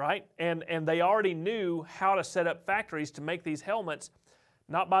 right? And they already knew how to set up factories to make these helmets,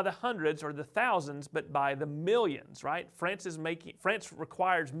 not by the hundreds or the thousands, but by the millions, right? France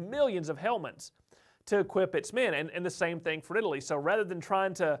requires millions of helmets to equip its men, and the same thing for Italy. So rather than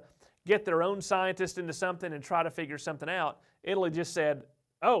trying to get their own scientists into something and try to figure something out, Italy just said,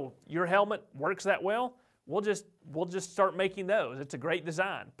 oh, your helmet works that well? We'll just start making those. It's a great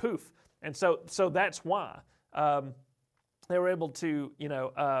design. Poof. And so that's why they were able to,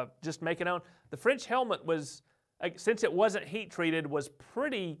 just make it on. The French helmet was, since it wasn't heat treated, was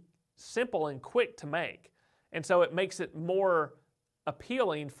pretty simple and quick to make. And so it makes it more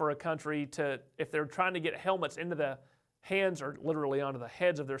appealing for a country to, if they're trying to get helmets into the hands or literally onto the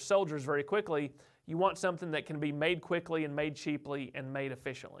heads of their soldiers very quickly, you want something that can be made quickly and made cheaply and made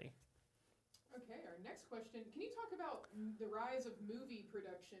efficiently. Okay, our next question. Can you talk about the rise of movie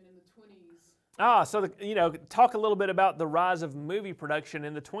production in the 20s? So talk a little bit about the rise of movie production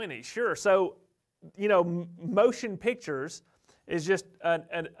in the 20s. Sure. So, motion pictures is just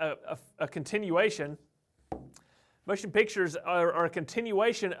a continuation. Motion pictures are a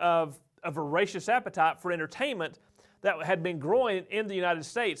continuation of a voracious appetite for entertainment that had been growing in the United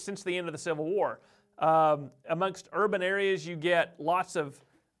States since the end of the Civil War. Amongst urban areas, you get lots of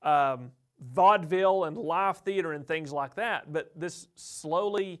vaudeville and live theater and things like that. But this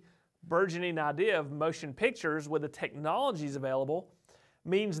slowly burgeoning idea of motion pictures with the technologies available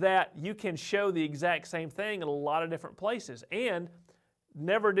means that you can show the exact same thing in a lot of different places, and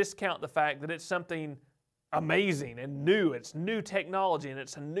never discount the fact that it's something amazing and new. It's new technology and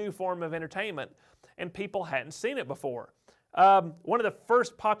it's a new form of entertainment, and people hadn't seen it before. One of the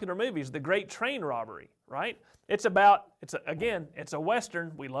first popular movies, The Great Train Robbery, right? It's a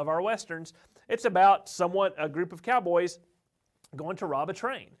Western. We love our Westerns. It's about a group of cowboys going to rob a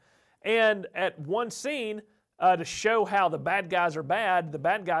train. And at one scene, to show how the bad guys are bad, the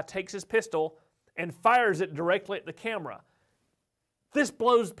bad guy takes his pistol and fires it directly at the camera. This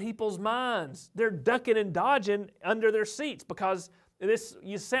blows people's minds. They're ducking and dodging under their seats because this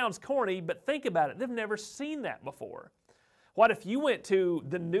sounds corny, but think about it. They've never seen that before. What if you went to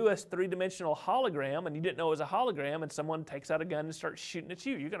the newest three-dimensional hologram and you didn't know it was a hologram and someone takes out a gun and starts shooting at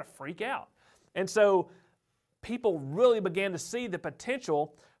you? You're going to freak out. And so people really began to see the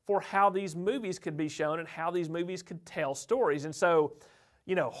potential for how these movies could be shown and how these movies could tell stories. And so,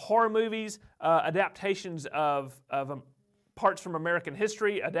 you know, horror movies, adaptations of parts from American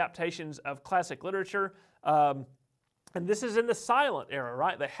history, adaptations of classic literature, and this is in the silent era,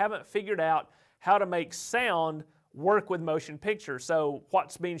 right? They haven't figured out how to make sound work with motion pictures. So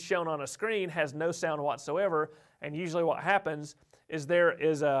what's being shown on a screen has no sound whatsoever, and usually what happens is there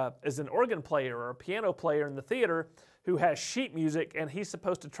is an organ player or a piano player in the theater who has sheet music, and he's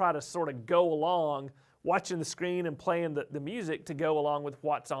supposed to try to sort of go along watching the screen and playing the music to go along with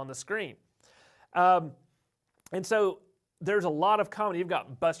what's on the screen. And so there's a lot of comedy. You've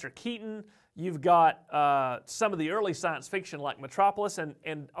got Buster Keaton, you've got some of the early science fiction like Metropolis,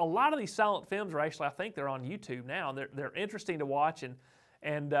 and a lot of these silent films are actually, I think they're on YouTube now. They're interesting to watch,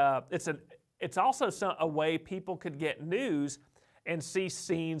 and it's also a way people could get news and see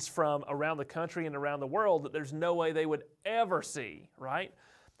scenes from around the country and around the world that there's no way they would ever see, right?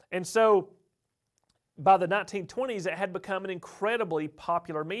 And so by the 1920s, it had become an incredibly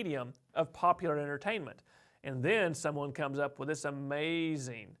popular medium of popular entertainment. And then someone comes up with this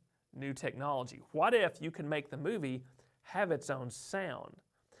amazing new technology. What if you can make the movie have its own sound?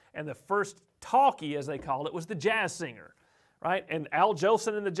 And the first talkie, as they called it, was the jazz singer, right? And Al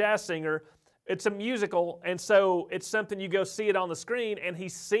Jolson and the Jazz Singer, it's a musical, and so it's something you go see it on the screen, and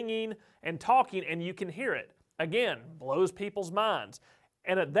he's singing and talking, and you can hear it. Again, blows people's minds.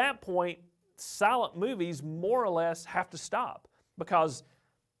 And at that point, silent movies more or less have to stop, because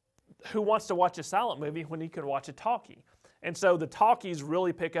who wants to watch a silent movie when you can watch a talkie? And so the talkies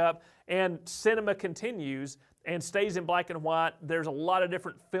really pick up, and cinema continues and stays in black and white. There's a lot of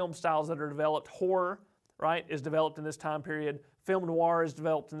different film styles that are developed. Horror, right, is developed in this time period. Film noir is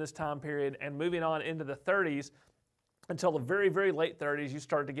developed in this time period, and moving on into the 30s, until the very, very late 30s, you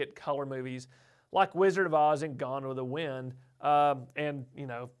start to get color movies like Wizard of Oz and Gone with the Wind, and you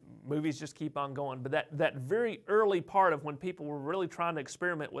know, movies just keep on going. But that very early part of when people were really trying to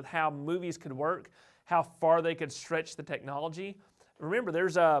experiment with how movies could work, how far they could stretch the technology. Remember,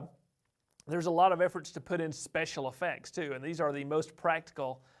 there's a lot of efforts to put in special effects too, and these are the most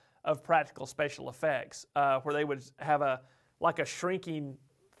practical of practical special effects, where they would have like a shrinking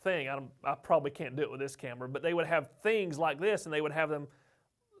thing. I probably can't do it with this camera, but they would have things like this, and they would have them.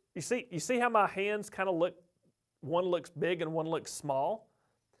 You see how my hands kind of look. One looks big and one looks small.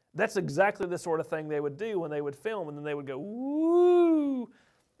 That's exactly the sort of thing they would do when they would film, and then they would go woo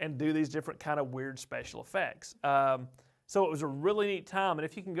and do these different kind of weird special effects. So it was a really neat time, and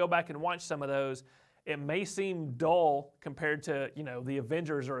if you can go back and watch some of those, it may seem dull compared to, you know, the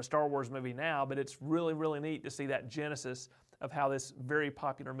Avengers or a Star Wars movie now, but it's really, really neat to see that genesis of how this very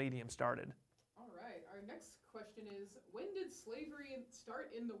popular medium started. All right, our next question is, when did slavery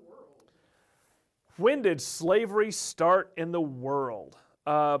start in the world? When did slavery start in the world?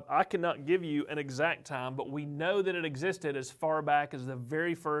 I cannot give you an exact time, but we know that it existed as far back as the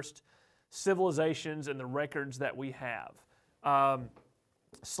very first civilizations and the records that we have.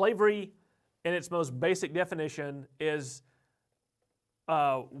 Slavery, in its most basic definition, is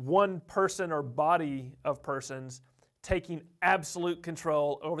one person or body of persons taking absolute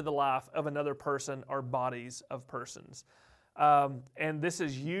control over the life of another person or bodies of persons. And this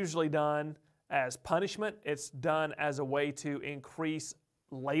is usually done as punishment. It's done as a way to increase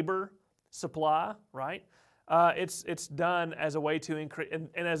labor supply, right? It's done as a way to increase, and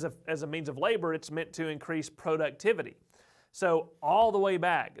as a means of labor, it's meant to increase productivity. So all the way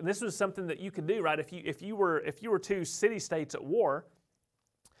back, and this was something that you could do, right? If you were two city-states at war,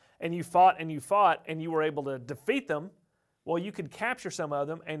 and you fought and you were able to defeat them, well, you could capture some of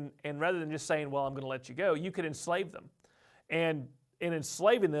them, and rather than just saying, well, I'm going to let you go, you could enslave them. And in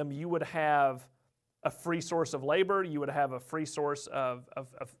enslaving them, you would have a free source of labor, you would have a free source of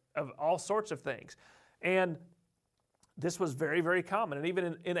all sorts of things. And this was very, very common. And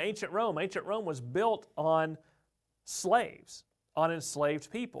even in ancient Rome was built on slaves, on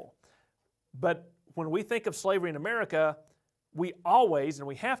enslaved people. But when we think of slavery in America, we always, and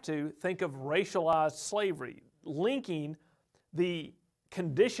we have to, think of racialized slavery, linking the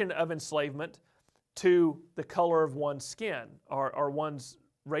condition of enslavement to the color of one's skin or one's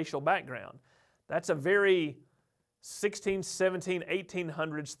racial background. That's a very 16, 17,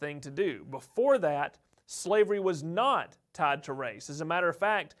 1800s thing to do. Before that, slavery was not tied to race. As a matter of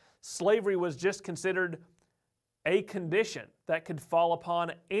fact, slavery was just considered a condition that could fall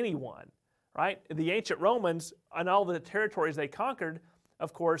upon anyone, right? The ancient Romans and all the territories they conquered,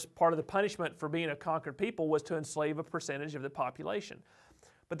 of course, part of the punishment for being a conquered people was to enslave a percentage of the population.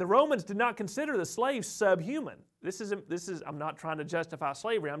 But the Romans did not consider the slaves subhuman. I'm not trying to justify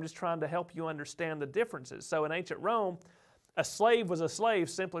slavery. I'm just trying to help you understand the differences. So in ancient Rome, a slave was a slave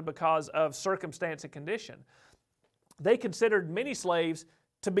simply because of circumstance and condition. They considered many slaves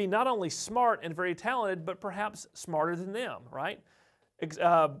to be not only smart and very talented, but perhaps smarter than them, right?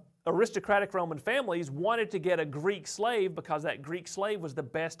 Aristocratic Roman families wanted to get a Greek slave because that Greek slave was the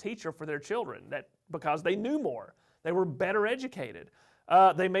best teacher for their children, because they knew more. They were better educated.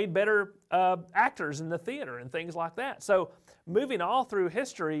 They made better actors in the theater and things like that. So moving all through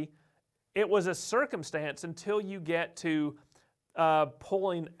history, it was a circumstance until you get to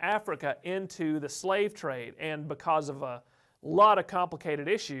pulling Africa into the slave trade. And because of a lot of complicated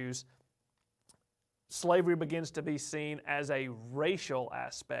issues, slavery begins to be seen as a racial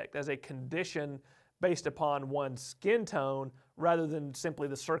aspect, as a condition based upon one's skin tone rather than simply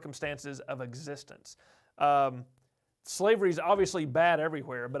the circumstances of existence. Slavery is obviously bad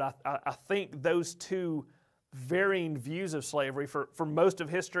everywhere, but I think those two varying views of slavery for most of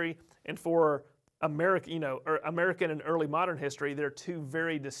history and for American and early modern history, they're two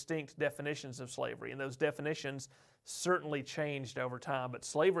very distinct definitions of slavery, and those definitions certainly changed over time, but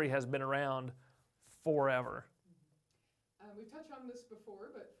slavery has been around forever. We've touched on this before,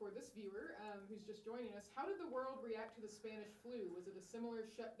 but for this viewer who's just joining us, how did the world react to the Spanish flu? Was it a similar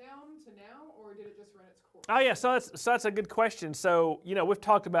shutdown to now, or did it just run its course? Oh yeah, so that's a good question. So, we've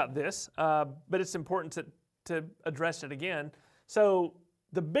talked about this, but it's important to address it again. So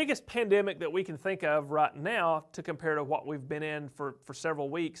the biggest pandemic that we can think of right now to compare to what we've been in for several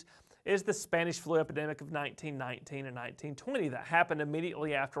weeks is the Spanish flu epidemic of 1919 and 1920 that happened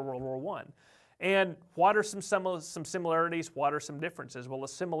immediately after World War I. And what are some similarities? What are some differences? Well, the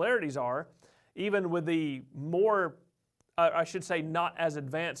similarities are, even with the more, I should say not as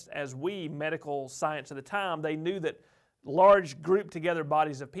advanced as we, medical science at the time, they knew that large grouped together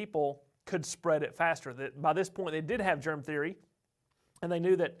bodies of people could spread it faster. That by this point they did have germ theory, and they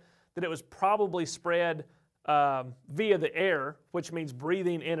knew that it was probably spread via the air, which means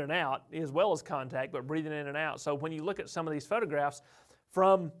breathing in and out, as well as contact, but breathing in and out. So when you look at some of these photographs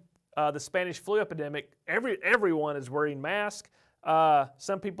from the Spanish flu epidemic, everyone is wearing masks.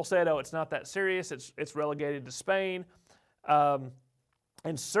 Some people said, oh, it's not that serious, it's relegated to Spain.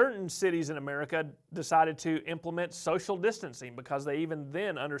 And certain cities in America decided to implement social distancing because they even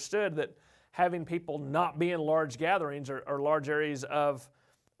then understood that having people not be in large gatherings or large areas of,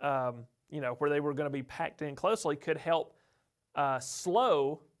 where they were going to be packed in closely could help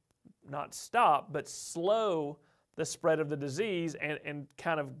slow, not stop, but slow the spread of the disease and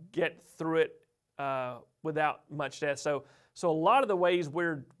kind of get through it without much death. So a lot of the ways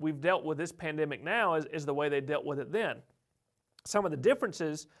we've dealt with this pandemic now is the way they dealt with it then. Some of the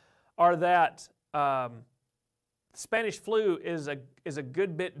differences are that Spanish flu is a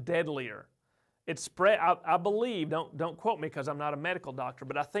good bit deadlier. It's spread, I believe, don't quote me because I'm not a medical doctor,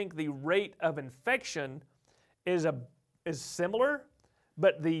 but I think the rate of infection is similar,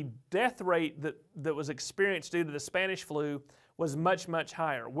 but the death rate that was experienced due to the Spanish flu was much, much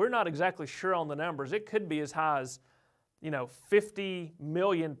higher. We're not exactly sure on the numbers. It could be as high as 50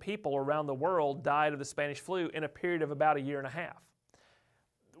 million people around the world died of the Spanish flu in a period of about a year and a half.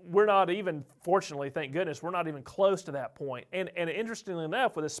 We're not even, fortunately, thank goodness, we're not even close to that point. And interestingly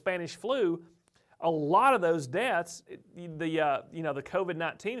enough, with the Spanish flu, a lot of those deaths, the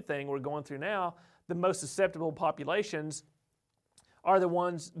COVID-19 thing we're going through now, the most susceptible populations are the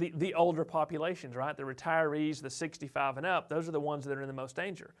ones, the older populations, right? The retirees, the 65 and up, those are the ones that are in the most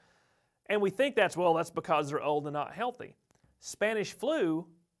danger. And we think that's because they're old and not healthy. Spanish flu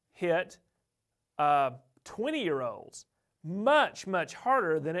hit 20-year-olds much, much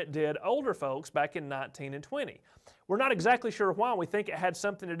harder than it did older folks back in 19 and 20. We're not exactly sure why. We think it had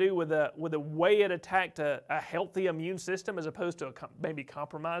something to do with the way it attacked a healthy immune system as opposed to a maybe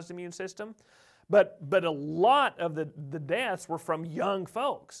compromised immune system. But a lot of the deaths were from young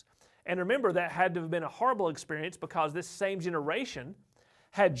folks. And remember, that had to have been a horrible experience because this same generation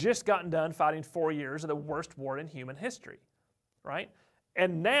had just gotten done fighting 4 years of the worst war in human history, right?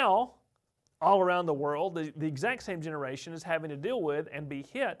 And now, all around the world, the exact same generation is having to deal with and be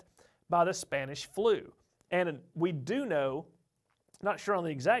hit by the Spanish flu. And we do know, not sure on the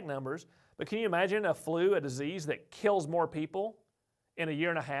exact numbers, but can you imagine a disease that kills more people in a year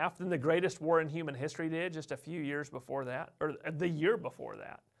and a half than the greatest war in human history did just a few years before that, or the year before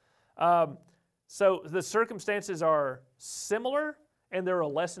that. So the circumstances are similar, and there are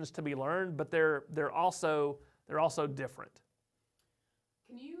lessons to be learned, but they're also different.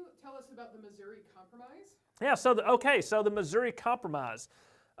 Can you tell us about the Missouri Compromise? Yeah. So the Missouri Compromise.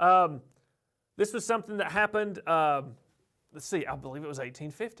 This was something that happened. Let's see. I believe it was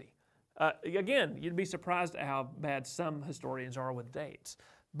 1850. Again, you'd be surprised at how bad some historians are with dates.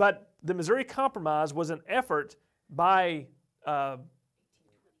 But the Missouri Compromise was an effort by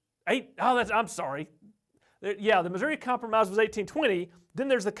I'm sorry. Yeah, the Missouri Compromise was 1820. Then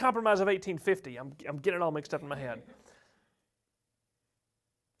there's the Compromise of 1850. I'm getting it all mixed up in my head.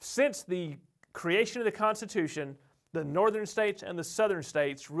 Since the creation of the Constitution, the northern states and the southern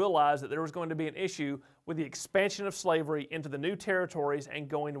states realized that there was going to be an issue with the expansion of slavery into the new territories and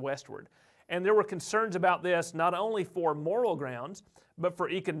going westward. And there were concerns about this not only for moral grounds, but for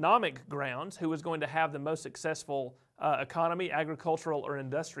economic grounds. Who was going to have the most successful economy, agricultural or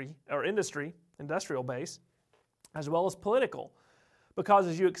industrial base, as well as political. Because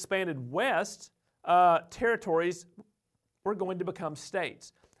as you expanded west, territories were going to become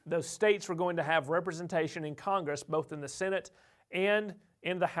states. Those states were going to have representation in Congress, both in the Senate and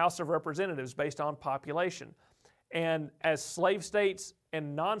in the House of Representatives based on population. And as slave states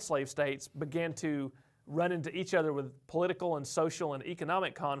and non-slave states began to run into each other with political and social and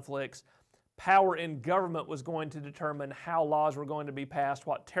economic conflicts, power in government was going to determine how laws were going to be passed,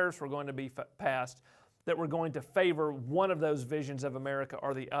 what tariffs were going to be passed, that were going to favor one of those visions of America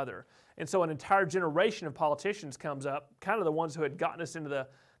or the other. And so an entire generation of politicians comes up, kind of the ones who had gotten us into the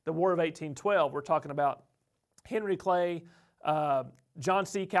War of 1812. We're talking about Henry Clay, John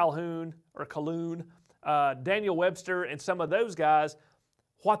C. Calhoun, Daniel Webster, and some of those guys.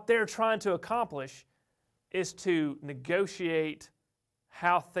 What they're trying to accomplish is to negotiate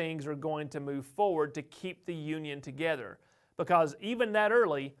how things are going to move forward to keep the Union together. Because even that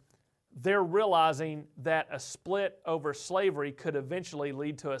early, they're realizing that a split over slavery could eventually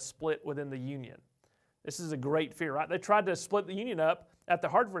lead to a split within the Union. This is a great fear, right? They tried to split the Union up at the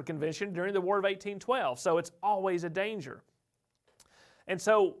Hartford Convention during the War of 1812, so it's always a danger. And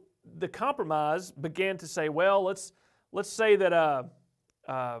so the compromise began to say, well, let's say that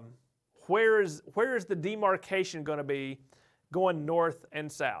where is the demarcation going to be going north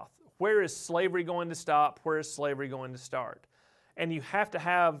and south? Where is slavery going to stop? Where is slavery going to start? And you have to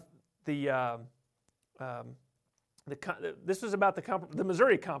have this was about the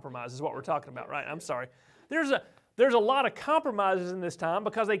Missouri Compromise is what we're talking about, right? I'm sorry. There's a lot of compromises in this time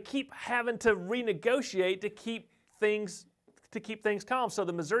because they keep having to renegotiate to keep things calm. So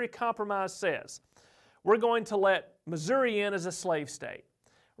the Missouri Compromise says, we're going to let Missouri in as a slave state.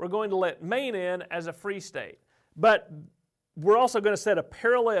 We're going to let Maine in as a free state. But we're also going to set a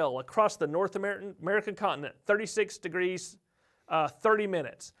parallel across the North American continent, 36 degrees, 30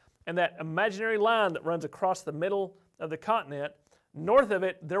 minutes. And that imaginary line that runs across the middle of the continent, north of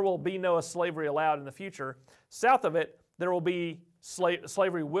it, there will be no slavery allowed in the future. South of it, there will be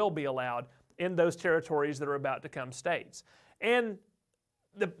slavery will be allowed in those territories that are about to become states. And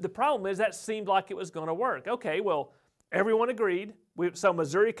the problem is that seemed like it was going to work. Okay, well, everyone agreed. So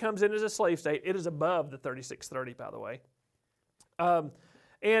Missouri comes in as a slave state. It is above the 3630, by the way.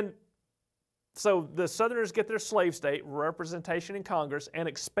 And so the Southerners get their slave state, representation in Congress, and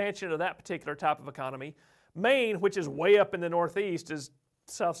expansion of that particular type of economy. Maine, which is way up in the Northeast,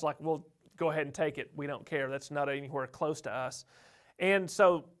 sounds like, well, go ahead and take it. We don't care. That's not anywhere close to us. And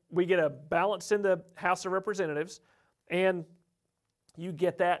so we get a balance in the House of Representatives, and you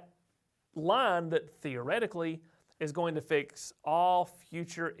get that line that theoretically is going to fix all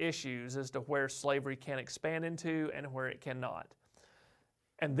future issues as to where slavery can expand into and where it cannot.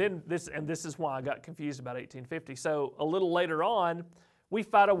 And then this is why I got confused about 1850. So a little later on, we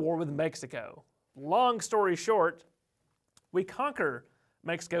fight a war with Mexico. Long story short, we conquer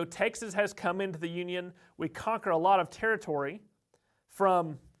Mexico. Texas has come into the Union. We conquer a lot of territory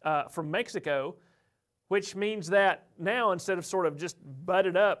from Mexico, which means that now instead of sort of just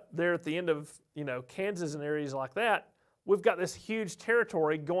butted up there at the end of Kansas and areas like that, we've got this huge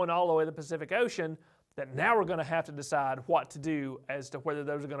territory going all the way to the Pacific Ocean that now we're going to have to decide what to do as to whether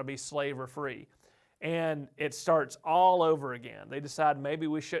those are going to be slave or free. And it starts all over again. They decide maybe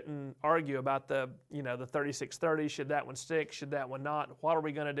we shouldn't argue about the 3630. Should that one stick? Should that one not? What are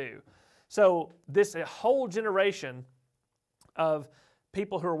we going to do? So this whole generation of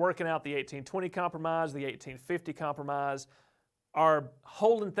people who are working out the 1820 Compromise, the 1850 Compromise, are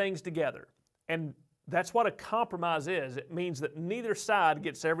holding things together. And that's what a compromise is. It means that neither side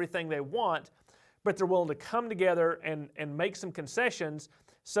gets everything they want, but they're willing to come together and make some concessions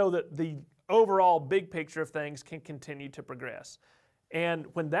so that the overall big picture of things can continue to progress. And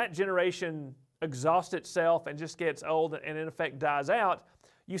when that generation exhausts itself and just gets old and in effect dies out,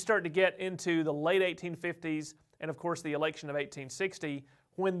 you start to get into the late 1850s and of course the election of 1860,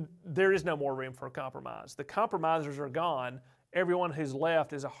 when there is no more room for compromise. The compromisers are gone. Everyone who's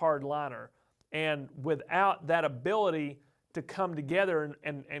left is a hardliner. And without that ability to come together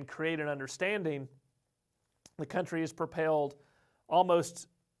and create an understanding, the country is propelled almost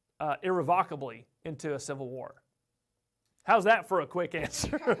irrevocably into a civil war. How's that for a quick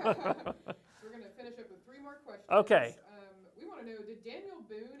answer? We're going to finish up with 3 more questions. Okay. We want to know, did Daniel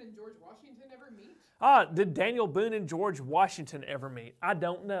Boone and George Washington ever meet? Did Daniel Boone and George Washington ever meet? I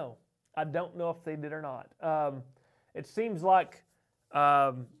don't know. I don't know if they did or not. It seems like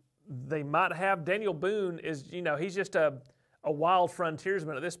they might have. Daniel Boone is, he's just a wild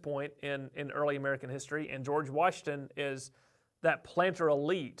frontiersman at this point in early American history, and George Washington is that planter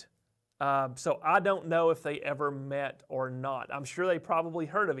elite. So I don't know if they ever met or not. I'm sure they probably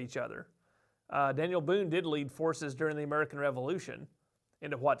heard of each other. Daniel Boone did lead forces during the American Revolution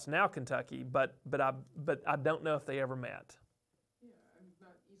into what's now Kentucky, but I don't know if they ever met. Yeah, I'm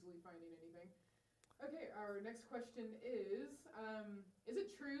not easily finding anything. Okay, our next question is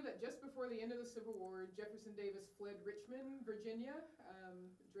it true that just before the end of the Civil War, Jefferson Davis fled Richmond, Virginia,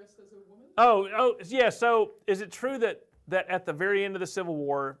 dressed as a woman? Oh, yeah. So is it true that at the very end of the Civil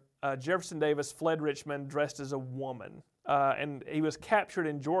War, Jefferson Davis fled Richmond dressed as a woman, and he was captured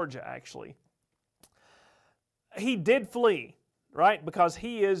in Georgia, actually? He did flee, right, because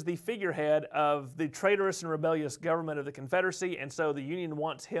he is the figurehead of the traitorous and rebellious government of the Confederacy, and so the Union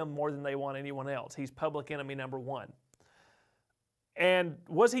wants him more than they want anyone else. He's public enemy number 1. And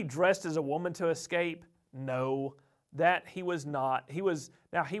was he dressed as a woman to escape? No, that he was not. They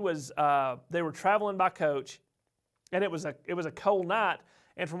were traveling by coach, and it was a cold night,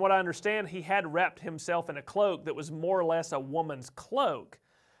 and from what I understand, he had wrapped himself in a cloak that was more or less a woman's cloak.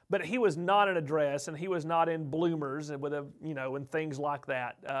 But he was not in a dress, and he was not in bloomers and with and things like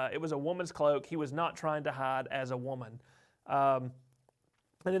that. It was a woman's cloak. He was not trying to hide as a woman.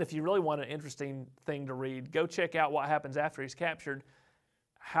 And then if you really want an interesting thing to read, go check out what happens after he's captured.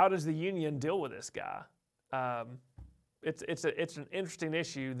 How does the Union deal with this guy? It's an interesting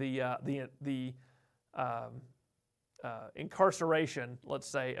issue. The incarceration, let's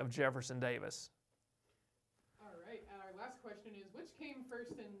say, of Jefferson Davis. Last question is, which came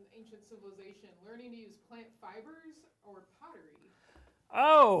first in ancient civilization, learning to use plant fibers or pottery?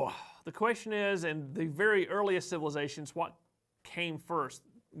 Oh, the question is, in the very earliest civilizations, what came first,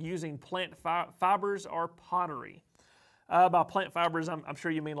 using plant fibers or pottery? By plant fibers, I'm sure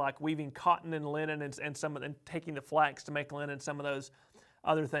you mean like weaving cotton and linen and taking the flax to make linen and some of those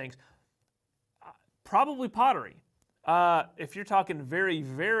other things. Probably pottery. If you're talking very,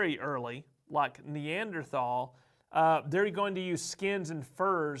 very early, like Neanderthal, they're going to use skins and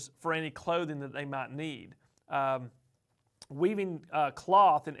furs for any clothing that they might need. Weaving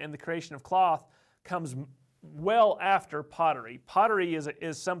cloth and the creation of cloth comes well after pottery. Pottery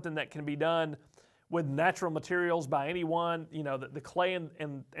is something that can be done with natural materials by anyone. The clay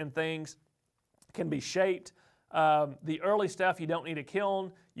and things can be shaped. The early stuff, you don't need a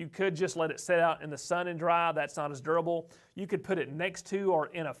kiln. You could just let it sit out in the sun and dry. That's not as durable. You could put it next to or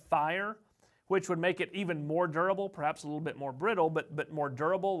in a fire, which would make it even more durable, perhaps a little bit more brittle, but more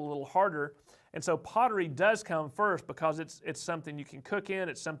durable, a little harder. And so pottery does come first because it's something you can cook in,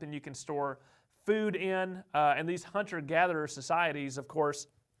 it's something you can store food in, and these hunter-gatherer societies, of course,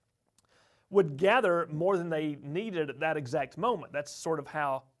 would gather more than they needed at that exact moment. That's sort of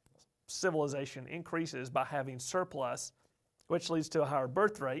how civilization increases, by having surplus, which leads to a higher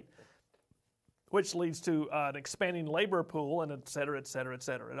birth rate, which leads to an expanding labor pool, and et cetera, et cetera, et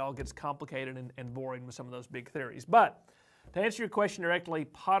cetera. It all gets complicated and boring with some of those big theories. But to answer your question directly,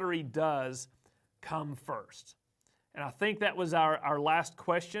 pottery does come first. And I think that was our last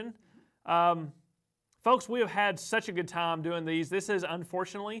question. Folks, we have had such a good time doing these. This is,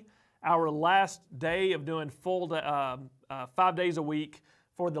 unfortunately, our last day of doing full 5 days a week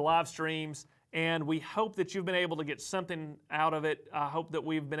for the live streams. And we hope that you've been able to get something out of it. I hope that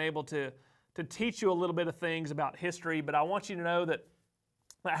we've been able to teach you a little bit of things about history, but I want you to know that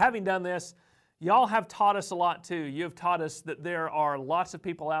having done this, y'all have taught us a lot too. You have taught us that there are lots of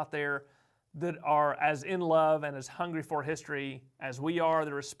people out there that are as in love and as hungry for history as we are.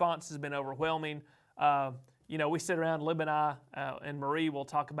 The response has been overwhelming. We sit around, Lib and I and Marie will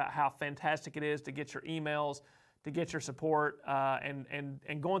talk about how fantastic it is to get your emails, to get your support, and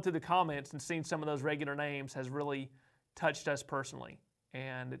going through the comments and seeing some of those regular names has really touched us personally.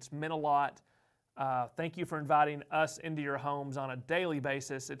 And it's meant a lot. Thank you for inviting us into your homes on a daily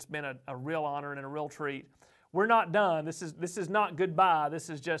basis. It's been a real honor and a real treat. We're not done. This is not goodbye. This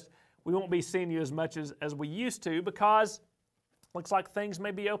is just, we won't be seeing you as much as we used to, because looks like things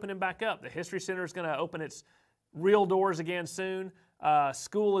may be opening back up. The History Center is going to open its real doors again soon.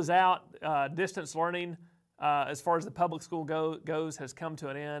 School is out. Distance learning, as far as the public school goes, has come to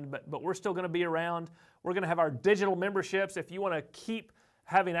an end, but we're still going to be around. We're going to have our digital memberships. If you want to keep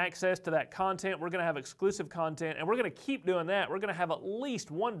having access to that content, we're going to have exclusive content, and we're going to keep doing that. We're going to have at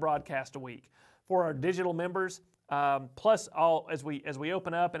least one broadcast a week for our digital members, plus all as we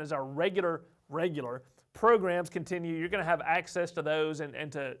open up and as our regular programs continue, you're going to have access to those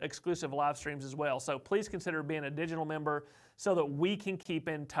and to exclusive live streams as well. So please consider being a digital member so that we can keep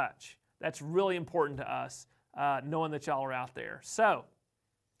in touch. That's really important to us, knowing that y'all are out there. So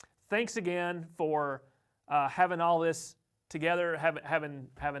thanks again for having all this together, having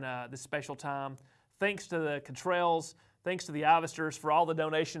this special time. Thanks to the Cottrells, thanks to the Ivesters for all the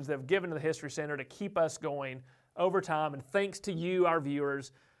donations they've given to the History Center to keep us going over time. And thanks to you, our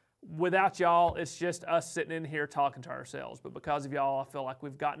viewers. Without y'all, it's just us sitting in here talking to ourselves. But because of y'all, I feel like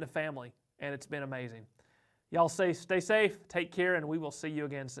we've gotten a family, and it's been amazing. Y'all stay safe, take care, and we will see you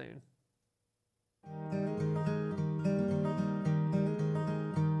again soon.